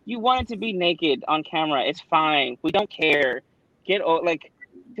 listen, you wanted to be naked on camera. It's fine. We don't care.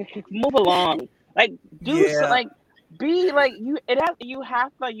 Move along. Like be like you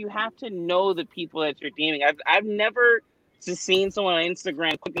have to know the people that you're DMing. I've never just seen someone on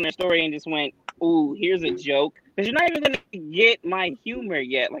Instagram click on their story and just went, "Ooh, here's a joke," because you're not even gonna get my humor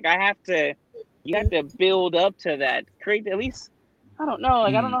yet. Like you have to build up to that. Create at least, I don't know.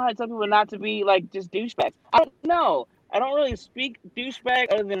 Like I don't know how to tell people not to be like just douchebags. I don't know. I don't really speak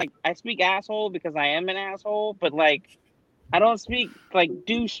douchebag other than like I speak asshole because I am an asshole, but like I don't speak like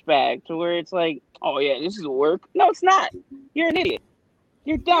douchebag to where it's like, oh yeah, this is work. No, it's not. You're an idiot.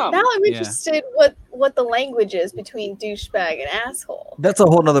 You're dumb. Now I'm interested what the language is between douchebag and asshole. That's a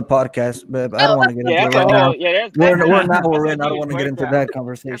whole nother podcast, but I don't want to get into it right now. We're in. I don't want to get into that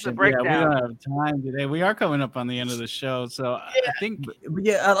conversation. Yeah, we don't have time today. We are coming up on the end of the show, so I think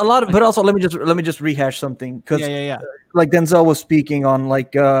a lot of. But also, let me just rehash something because like Denzel was speaking on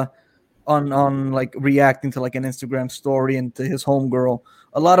like on like reacting to like an Instagram story and to his homegirl.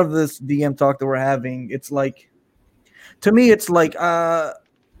 A lot of this DM talk that we're having, it's like, to me, it's like I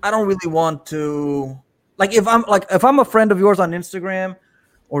don't really want to like if I'm a friend of yours on Instagram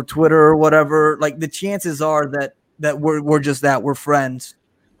or Twitter or whatever, like the chances are that we're just that we're friends.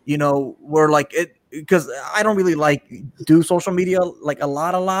 You know, we're like it because I don't really like do social media like a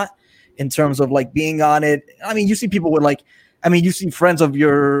lot in terms of like being on it. I mean, you see people with like, I mean, you see friends of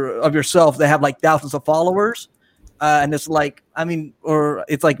yourself that have like thousands of followers, and it's like, I mean, or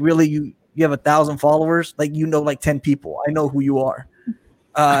it's like really you have 1,000 followers, like you know, like 10 people. I know who you are,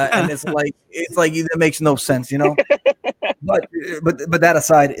 and it's like it makes no sense, you know. but that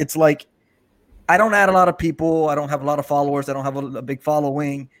aside, it's like I don't add a lot of people. I don't have a lot of followers. I don't have a big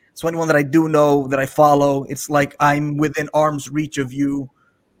following. So anyone that I do know that I follow, it's like I'm within arm's reach of you.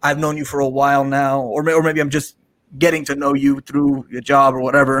 I've known you for a while now, or maybe I'm just getting to know you through your job or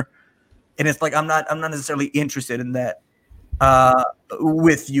whatever, and it's like I'm not necessarily interested in that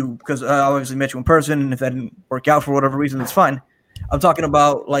with you because I obviously met you in person, and if that didn't work out for whatever reason, it's fine. I'm talking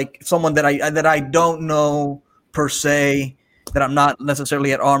about like someone that I don't know per se, that I'm not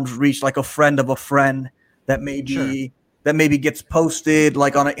necessarily at arm's reach, like a friend of a friend that maybe that maybe gets posted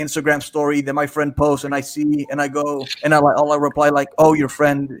like on an Instagram story that my friend posts, and I see, and I go, and I'll reply like, "Oh, your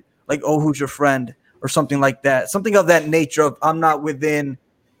friend," like, "Oh, who's your friend?" or something like that, something of that nature. Of I'm not within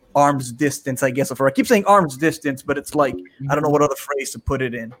arm's distance, I guess. I keep saying arm's distance, but it's like I don't know what other phrase to put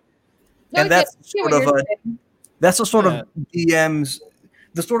it in. No, And that's sort of that's the sort of DMs.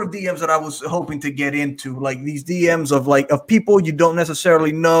 The sort of DMs that I was hoping to get into, like these DMs of people you don't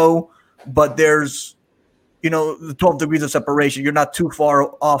necessarily know, but there's, the 12 degrees of separation. You're not too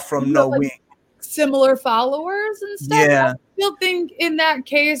far off from knowing. Like similar followers and stuff. Yeah. I still think in that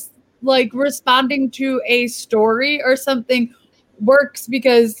case, like responding to a story or something works,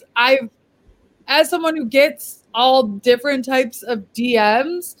 because as someone who gets all different types of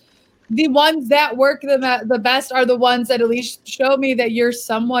DMs, the ones that work the best are the ones that at least show me that you're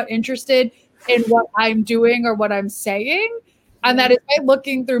somewhat interested in what I'm doing or what I'm saying. And that is by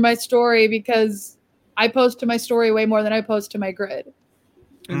looking through my story, because I post to my story way more than I post to my grid.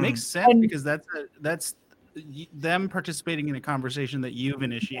 It makes sense, because that's them participating in a conversation that you've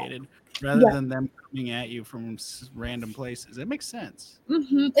initiated rather than them coming at you from random places. It makes sense.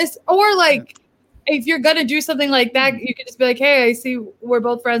 Mm-hmm. Or like, if you're gonna do something like that, you could just be like, "Hey, I see we're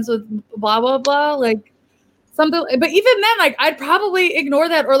both friends with blah blah blah," like something. But even then, like, I'd probably ignore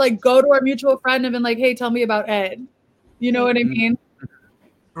that, or like go to our mutual friend and be like, "Hey, tell me about Ed." You know what I mean?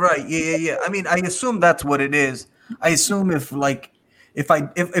 Right. Yeah. I mean, I assume that's what it is. I assume if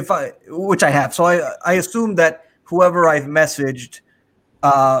I, which I have. So I assume that whoever I've messaged,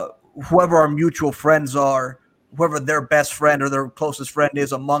 whoever our mutual friends are, whoever their best friend or their closest friend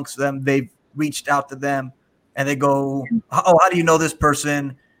is amongst them, they've reached out to them and they go, "Oh, how do you know this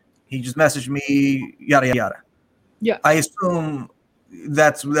person? He just messaged me, yada yada." Yeah. I assume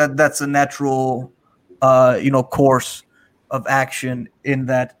that's a natural course of action in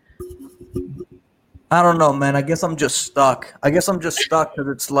that. I don't know, man. I guess I'm just stuck. Because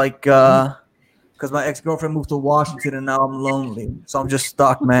it's like because my ex-girlfriend moved to Washington and now I'm lonely. So I'm just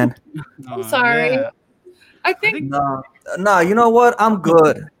stuck, man. I'm sorry. Yeah. I think No, you know what? I'm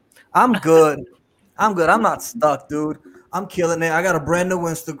good. I'm not stuck, dude. I'm killing it. I got a brand new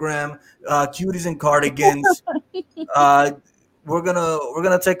Instagram, cuties and cardigans. We're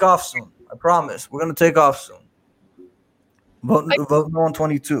gonna take off soon. I promise. We're gonna take off soon. Vote no on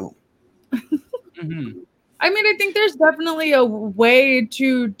 22. Mm-hmm. I mean, I think there's definitely a way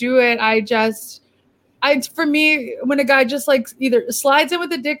to do it. For me, when a guy just like either slides in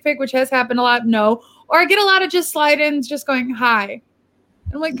with a dick pic, which has happened a lot, no, or I get a lot of just slide-ins just going hi.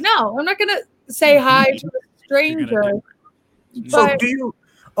 I'm like, no, I'm not gonna say hi to a stranger. So do you?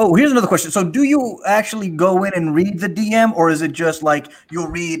 Oh, here's another question. So do you actually go in and read the DM, or is it just like you'll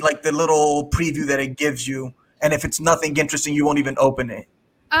read like the little preview that it gives you, and if it's nothing interesting, you won't even open it?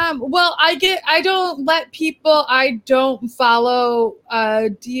 Well, I don't let people I don't follow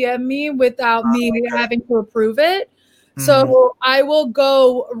DM me without me having to approve it. Mm-hmm. So I will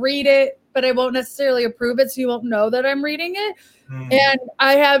go read it, but I won't necessarily approve it, so you won't know that I'm reading it. Mm-hmm. And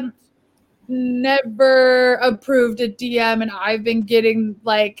I have never approved a DM, and I've been getting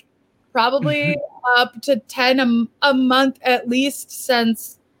like probably up to 10 a month at least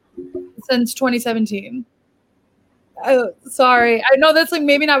since 2017. Oh, sorry. I know that's like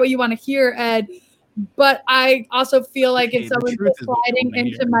maybe not what you want to hear, Ed, but I also feel like if someone's sliding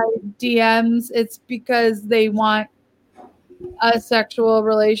into my DMs, it's because they want a sexual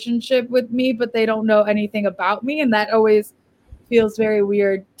relationship with me, but they don't know anything about me, and that always feels very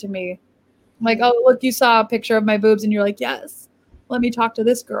weird to me. Like, oh, look, you saw a picture of my boobs, and you're like, yes, let me talk to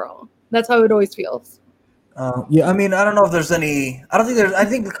this girl. That's how it always feels. Yeah, I mean, I don't know if there's any. I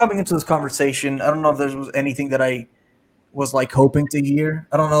think coming into this conversation, I don't know if there was anything that I was like hoping to hear.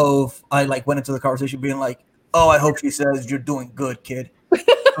 I don't know if I like went into the conversation being like, "Oh, I hope she says you're doing good, kid."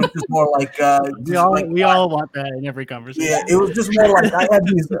 It's just more like we all want that in every conversation. Yeah, it was just more like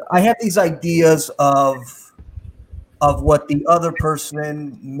I had these ideas of what the other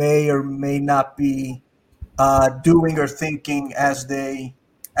person may or may not be doing or thinking as I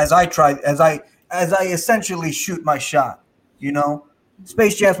essentially shoot my shot, you know.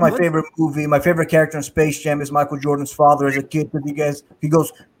 Space Jam's my favorite movie. My favorite character in Space Jam is Michael Jordan's father as a kid. Because he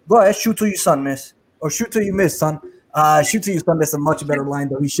goes, "Go ahead, shoot till you son miss, or shoot till you miss, son." Shoot till you son miss. A much better line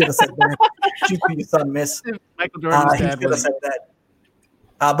though. He should have said that. Shoot till you son miss. Michael Jordan's dad should have said that.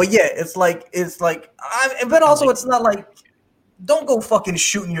 But yeah, it's like, but also it's not like, don't go fucking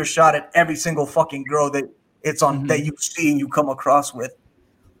shooting your shot at every single fucking girl that it's on that you see and you come across with.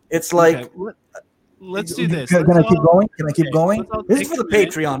 It's like. Okay. Let's do this. Can I keep going? This is for the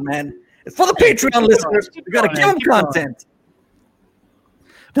Patreon, man. It's for the Patreon listeners. We gotta give them content.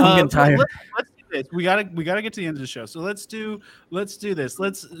 I'm getting tired. this. We gotta get to the end of the show. So let's do this.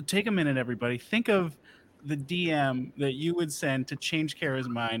 Let's take a minute, everybody. Think of the DM that you would send to change Kara's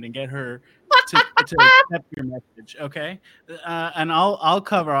mind and get her to accept your message. Okay, and I'll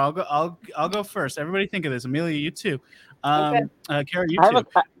cover. I'll go first. Everybody, think of this. Amelia, you too. Kara, you too.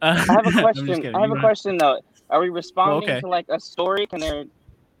 I have a question. I have a question though. Are we responding to like a story?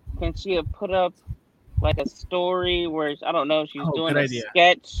 Can she have put up like a story where I don't know, she's doing a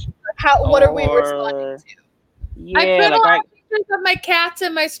sketch? What are we responding to? Yeah, I put a lot of pictures of my cats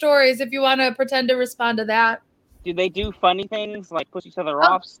in my stories. If you want to pretend to respond to that. Do they do funny things like push each other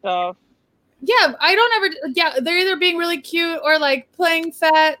off stuff? Yeah, I don't ever. Yeah, they're either being really cute or like playing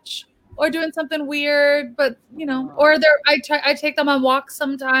fetch or doing something weird. But or I take them on walks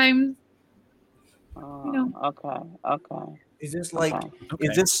sometimes. Okay. Is this like? Okay.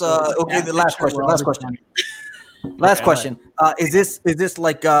 Is this okay? The last question. Last question. Is this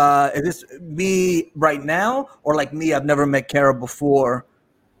like? Is this me right now, or like me? I've never met Kara before.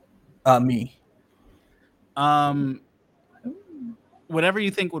 Me. Whatever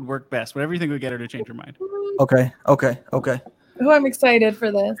you think would work best. Whatever you think would get her to change her mind. Okay. Oh, I'm excited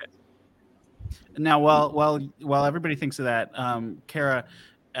for this. Now, while everybody thinks of that, Kara,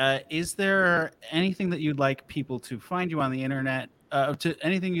 is there anything that you'd like people to find you on the internet?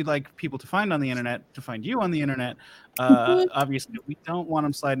 Anything you'd like people to find on the internet, to find you on the internet? Obviously, we don't want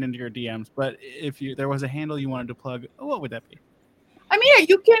them sliding into your DMs, but if there was a handle you wanted to plug, what would that be? I mean, yeah,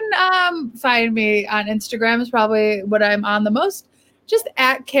 you can find me on Instagram is probably what I'm on the most. Just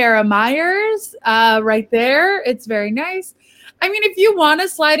at Kara Myers, right there. It's very nice. I mean, if you want to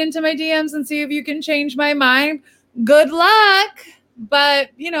slide into my DMs and see if you can change my mind, good luck. But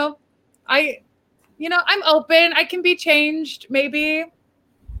I'm open. I can be changed, maybe,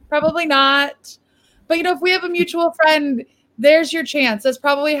 probably not. But if we have a mutual friend, there's your chance. That's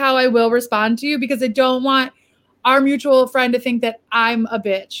probably how I will respond to you, because I don't want our mutual friend to think that I'm a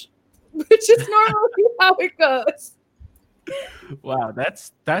bitch, which is normally how it goes. Wow,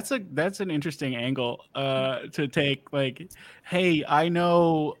 that's an interesting angle to take. Like, hey, I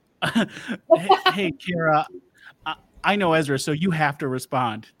know, hey Kara, I know Ezra, so you have to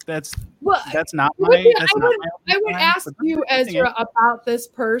respond. That's not my. I would ask you, Ezra, about this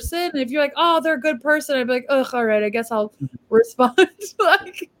person. And if you're like, oh, they're a good person, I'd be like, ugh, all right, I guess I'll respond.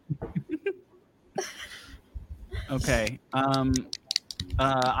 Okay.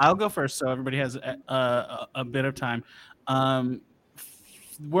 I'll go first, so everybody has a bit of time.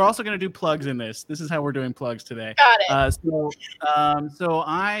 We're also going to do plugs in this. This is how we're doing plugs today. Got it. So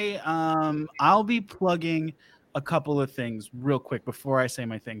I'll be plugging a couple of things real quick before I say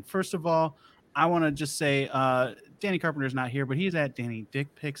my thing. First of all, I want to just say Danny Carpenter's not here, but he's at Danny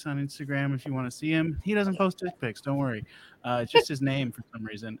Dick Pics on Instagram if you want to see him. He doesn't post dick pics, don't worry. It's just his name for some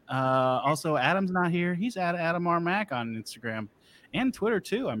reason. Also, Adam's not here. He's at Adam R. Mac on Instagram and Twitter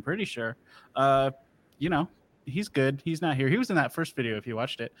too, I'm pretty sure. He's good. He's not here. He was in that first video if you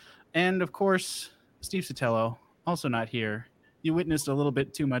watched it. And of course, Steve Sotelo, also not here. You witnessed a little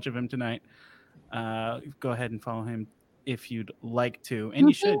bit too much of him tonight. Go ahead and follow him if you'd like to. And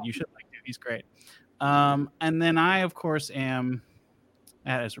you should like to. He's great. And then I, of course, am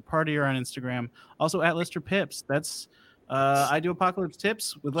at Ezra Partier on Instagram. Also at Lester Pips. That's I do Apocalypse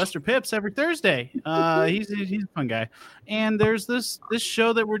Tips with Lester Pips every Thursday. He's a fun guy. And there's this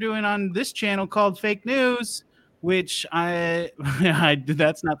show that we're doing on this channel called Fake News, which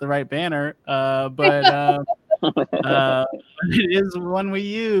that's not the right banner, but it is one we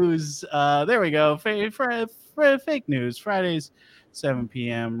use. There we go. Fake News, Fridays, 7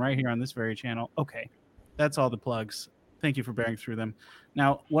 p.m. right here on this very channel. Okay, that's all the plugs. Thank you for bearing through them.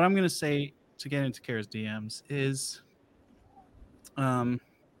 Now, what I'm going to say to get into Kara's DMs is,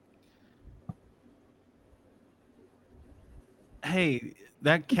 hey,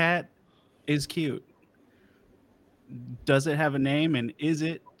 that cat is cute. Does it have a name, and is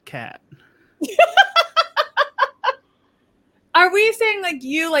it cat? Are we saying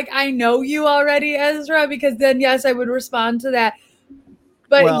I know you already, Ezra? Because then yes, I would respond to that.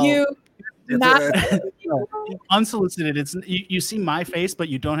 But you not unsolicited. It's you see my face, but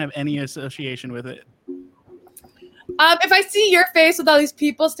you don't have any association with it. If I see your face with all these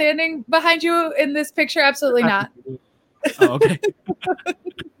people standing behind you in this picture, absolutely not. Oh, okay.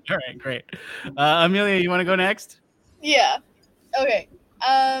 All right, great. Amelia, you want to go next? Yeah. Okay.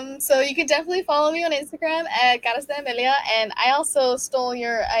 So you can definitely follow me on Instagram at Caras de Amelia, and I also stole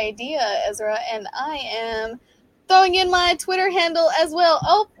your idea, Ezra, and I am throwing in my Twitter handle as well.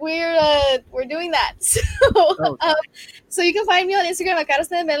 Oh, we're doing that. So you can find me on Instagram at Caras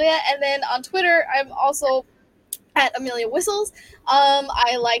de Amelia, and then on Twitter I'm also at Amelia Whistles.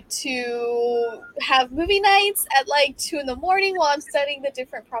 I like to have movie nights at like 2 in the morning while I'm studying the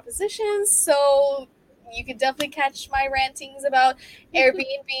different propositions. So you can definitely catch my rantings about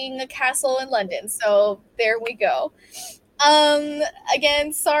Airbnb being a castle in London. So there we go.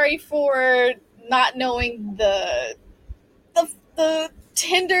 Again, sorry for not knowing the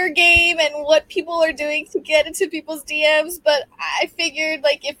Tinder game and what people are doing to get into people's DMs, but I figured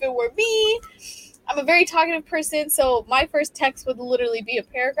like if it were me, I'm a very talkative person, so my first text would literally be a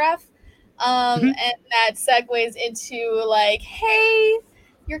paragraph. And that segues into like, hey,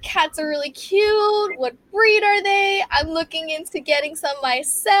 your cats are really cute. What breed are they? I'm looking into getting some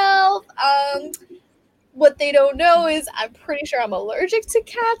myself. What they don't know is I'm pretty sure I'm allergic to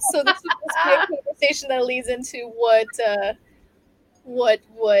cats, so this is my conversation that leads into what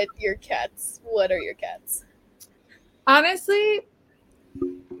are your cats? Honestly,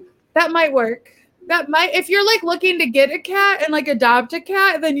 that might work. That might, if you're like looking to get a cat and like adopt a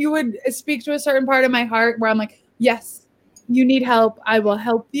cat, then you would speak to a certain part of my heart where I'm like, yes, you need help. I will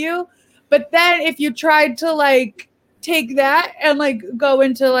help you. But then if you tried to like take that and like go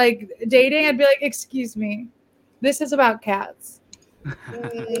into like dating, I'd be like, excuse me, this is about cats.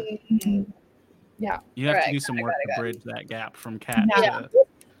 Yeah. You have to do some work to bridge that gap from cat to...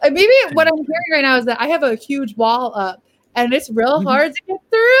 Maybe what I'm hearing right now is that I have a huge wall up and it's real hard to get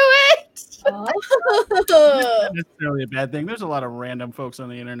through it. Not necessarily a bad thing. There's a lot of random folks on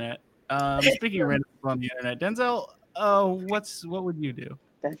the internet. Speaking of random folks on the internet, Denzel, what would you do?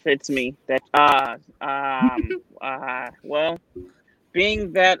 That fits me. That well,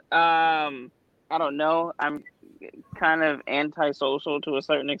 being that I don't know, I'm kind of antisocial to a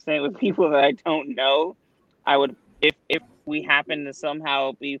certain extent with people that I don't know. I would, if we happen to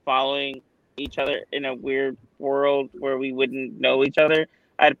somehow be following each other in a weird world where we wouldn't know each other,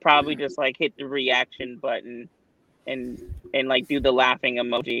 I'd probably just like hit the reaction button and like do the laughing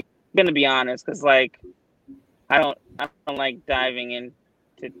emoji. I'm gonna be honest, because like I don't like diving in.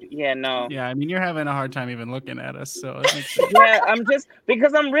 Yeah, I mean, you're having a hard time even looking at us, so it makes sense. Yeah, I'm just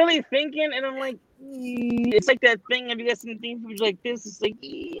because I'm really thinking, and I'm like, it's like that thing. Have you guys seen things like this? It's like,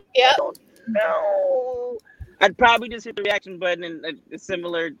 I don't know. I'd probably just hit the reaction button and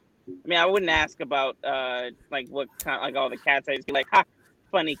similar. I mean, I wouldn't ask about like what kind, like all the cats. I'd just be like, ha,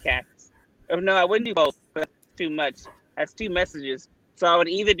 funny cats. Or no, I wouldn't do both. But that's too much. That's 2 messages. So I would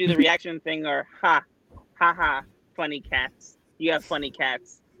either do the reaction thing or ha, funny cats. You have funny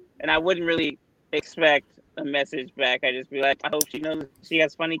cats. And I wouldn't really expect a message back. I'd just be like, I hope she knows she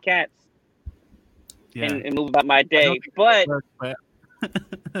has funny cats. Yeah. And move about my day. But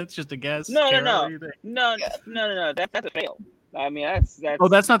that's just a guess. No. That's a fail. I mean, that's. Oh,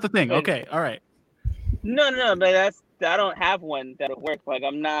 that's not the thing. Okay, all right. No, but I don't have one that'll work. Like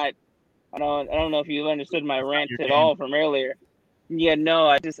I'm not. I don't know if you understood my rant at all from earlier. Yeah, no,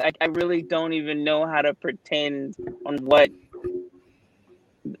 I really don't even know how to pretend on what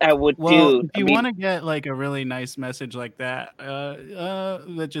I would do. If you want to get like a really nice message like that,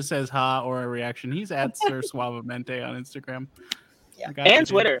 that just says "ha" or a reaction, he's at Sir Suavemente on Instagram. Yeah, and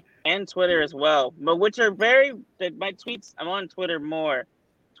Twitter, as well. But which are my tweets. I'm on Twitter more.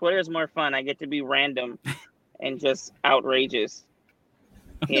 Twitter is more fun. I get to be random and just outrageous.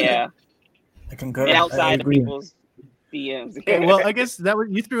 Yeah, I concur. And outside of people's DMs. Okay, well, I guess that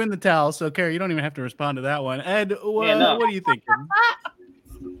you threw in the towel, so Carrie, you don't even have to respond to that one. Ed, what are you thinking?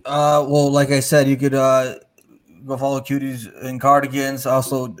 Well, like I said, you could go follow Cuties in Cardigans.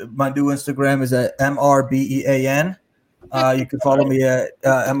 Also, my new Instagram is at MRBEAN. You can follow me at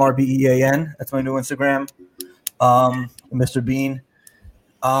MRBEAN. That's my new Instagram. Mr. Bean.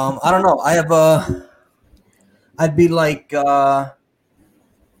 I don't know. I'd be like,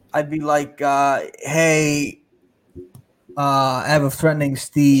 hey, I have a friend named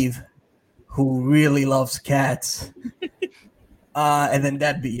Steve who really loves cats. And then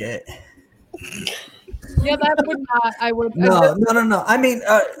that'd be it. Yeah, that would not. I would. No. I mean,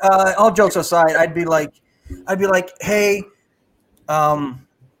 all jokes aside, I'd be like, hey,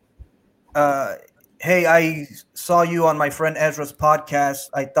 hey, I saw you on my friend Ezra's podcast.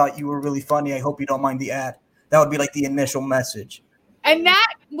 I thought you were really funny. I hope you don't mind the ad. That would be like the initial message. And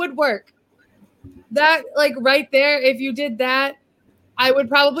that would work. That, like, right there, if you did that, I would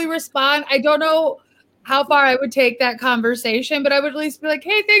probably respond. I don't know how far I would take that conversation, but I would at least be like,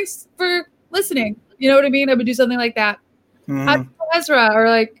 hey, thanks for listening. You know what I mean? I would do something like that. I'd Ezra, or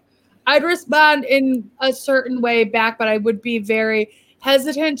like, I'd respond in a certain way back, but I would be very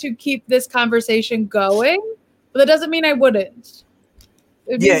hesitant to keep this conversation going. But that doesn't mean I wouldn't.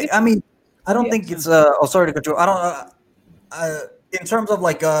 Yeah, I mean, I don't think it's sorry to cut you. I don't in terms of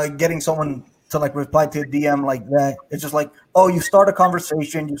like getting someone to like reply to a DM like that. It's just like, oh, you start a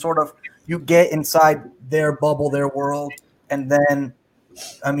conversation, you get inside their bubble, their world, and then,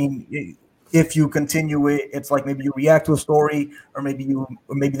 I mean, if you continue it, it's like maybe you react to a story, or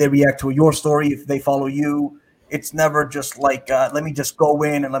maybe they react to your story if they follow you. It's never just like let me just go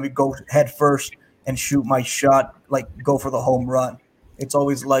in and let me go head first and shoot my shot, like go for the home run. It's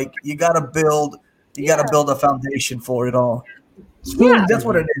always like you gotta build a foundation for it all. So that's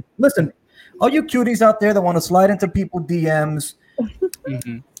what it is. Listen, all you cuties out there that want to slide into people's DMs,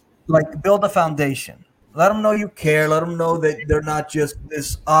 like build a foundation. Let them know you care. Let them know that they're not just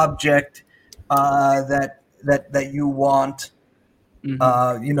this object that you want.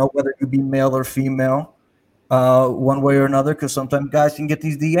 Whether you be male or female, one way or another. Because sometimes guys can get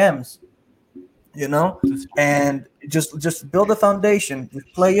these DMs, and just build a foundation. Just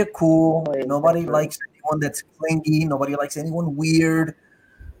play it cool. Nobody likes anyone that's clingy. Nobody likes anyone weird.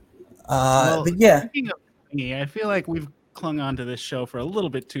 But yeah, I feel like we've clung on to this show for a little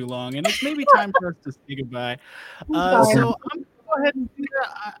bit too long, and it's maybe time for us to say goodbye. So I'm gonna go ahead and do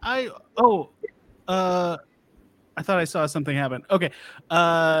that. I thought I saw something happen. Okay,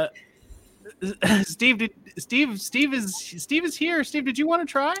 Steve is here. Steve, did you want to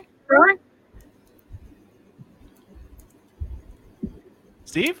try?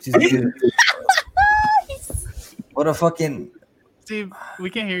 Steve? What a fucking Steve, we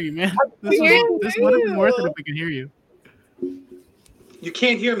can't hear you, man. This would have been worth it if we could hear you. You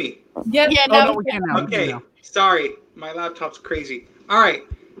can't hear me. Yeah, no, we can now. Okay, sorry, my laptop's crazy. All right,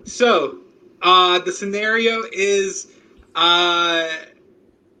 so the scenario is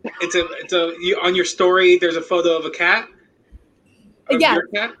it's on your story. There's a photo of a cat. Yeah. Your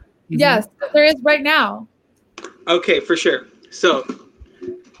cat? Yes, there is right now. Okay, for sure. So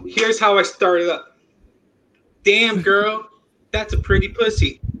here's how I started up. Damn, girl, that's a pretty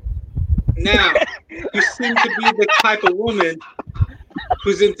pussy. Now, you seem to be the type of woman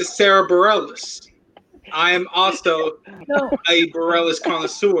who's into Sarah Bareilles. I am also a Bareilles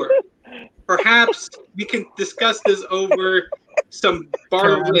connoisseur. Perhaps we can discuss this over some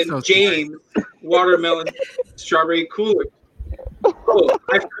Bartlett James watermelon strawberry cooler. Oh,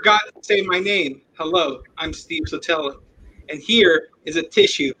 I forgot to say my name. Hello, I'm Steve Sotelo, and here is a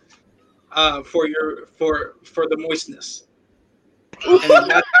tissue for the moistness. And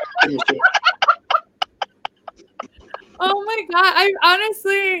that's Oh my god! I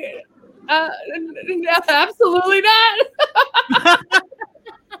honestly, absolutely not.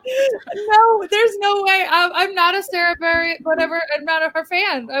 No, there's no way. I'm not a Sarah Berry, whatever. I'm not her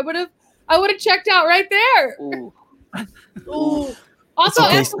fan. I would have checked out right there. Ooh. Ooh. It's Also,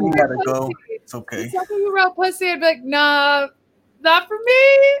 okay, Steve, you gotta go. It's okay. If you wrote pussy, I'd be like, nah, not for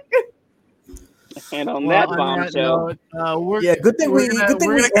me. And on that bombshell, good thing we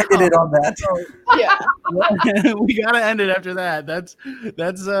ended it on that. Yeah, we gotta end it after that. That's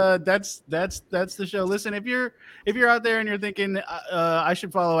the show. Listen, if you're out there and you're thinking I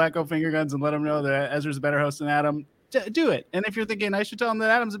should follow Echo Finger Guns and let them know that Ezra's a better host than Adam, do it. And if you're thinking I should tell them that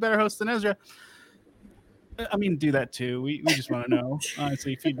Adam's a better host than Ezra, I mean, do that too. We just want to know.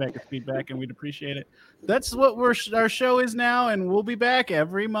 Honestly, feedback is feedback, and we'd appreciate it. That's what our show is now, and we'll be back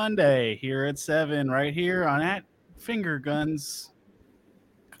every Monday here at 7, right here on at Finger Guns.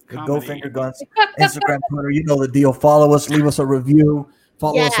 Go Finger Guns. Instagram, Twitter, you know the deal. Follow us, leave us a review.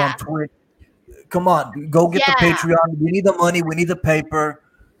 Follow us on Twitter. Come on, go get the Patreon. We need the money. We need the paper.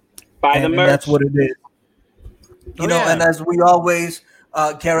 Buy the merch. That's what it is. And as we always,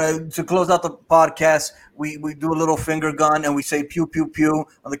 Kara, to close out the podcast, we do a little finger gun and we say pew, pew, pew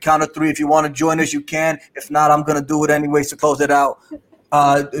on the count of 3. If you want to join us, you can. If not, I'm going to do it anyways to close it out.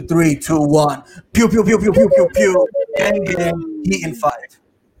 3, 2, 1. Pew, pew, pew, pew, pew, pew, pew. Gang, gang, heat in 5.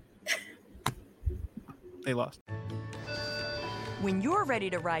 They lost. When you're ready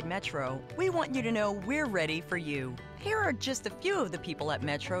to ride Metro, we want you to know we're ready for you. Here are just a few of the people at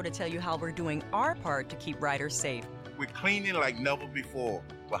Metro to tell you how we're doing our part to keep riders safe. We're cleaning like never before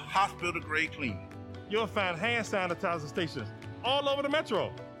with hospital-grade cleaning. You'll find hand sanitizer stations all over the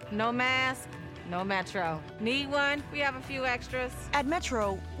Metro. No mask, no Metro. Need one? We have a few extras. At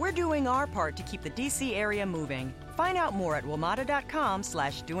Metro, we're doing our part to keep the D.C. area moving. Find out more at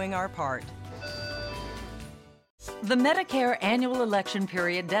WMATA.com/doingourpart. The Medicare annual election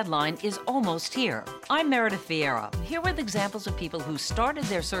period deadline is almost here. I'm Meredith Vieira, here with examples of people who started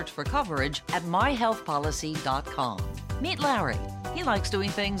their search for coverage at myhealthpolicy.com. Meet Larry. He likes doing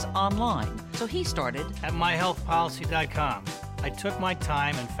things online, so he started at myhealthpolicy.com. I took my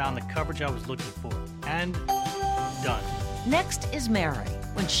time and found the coverage I was looking for. And done. Next is Mary.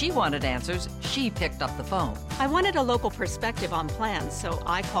 When she wanted answers, she picked up the phone. I wanted a local perspective on plans, so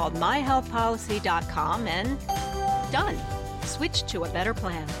I called myhealthpolicy.com and done. Switched to a better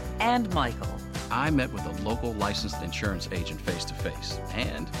plan. And Michael. I met with a local licensed insurance agent face-to-face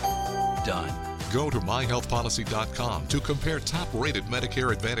and done. Go to myhealthpolicy.com to compare top-rated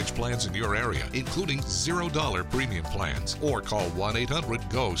Medicare Advantage plans in your area, including $0 premium plans, or call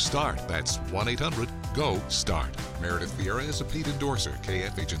 1-800-GO-START. That's 1-800-GO-START. Meredith Vieira is a paid endorser.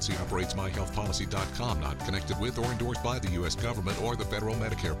 KF Agency operates myhealthpolicy.com, not connected with or endorsed by the U.S. government or the federal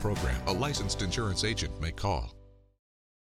Medicare program. A licensed insurance agent may call.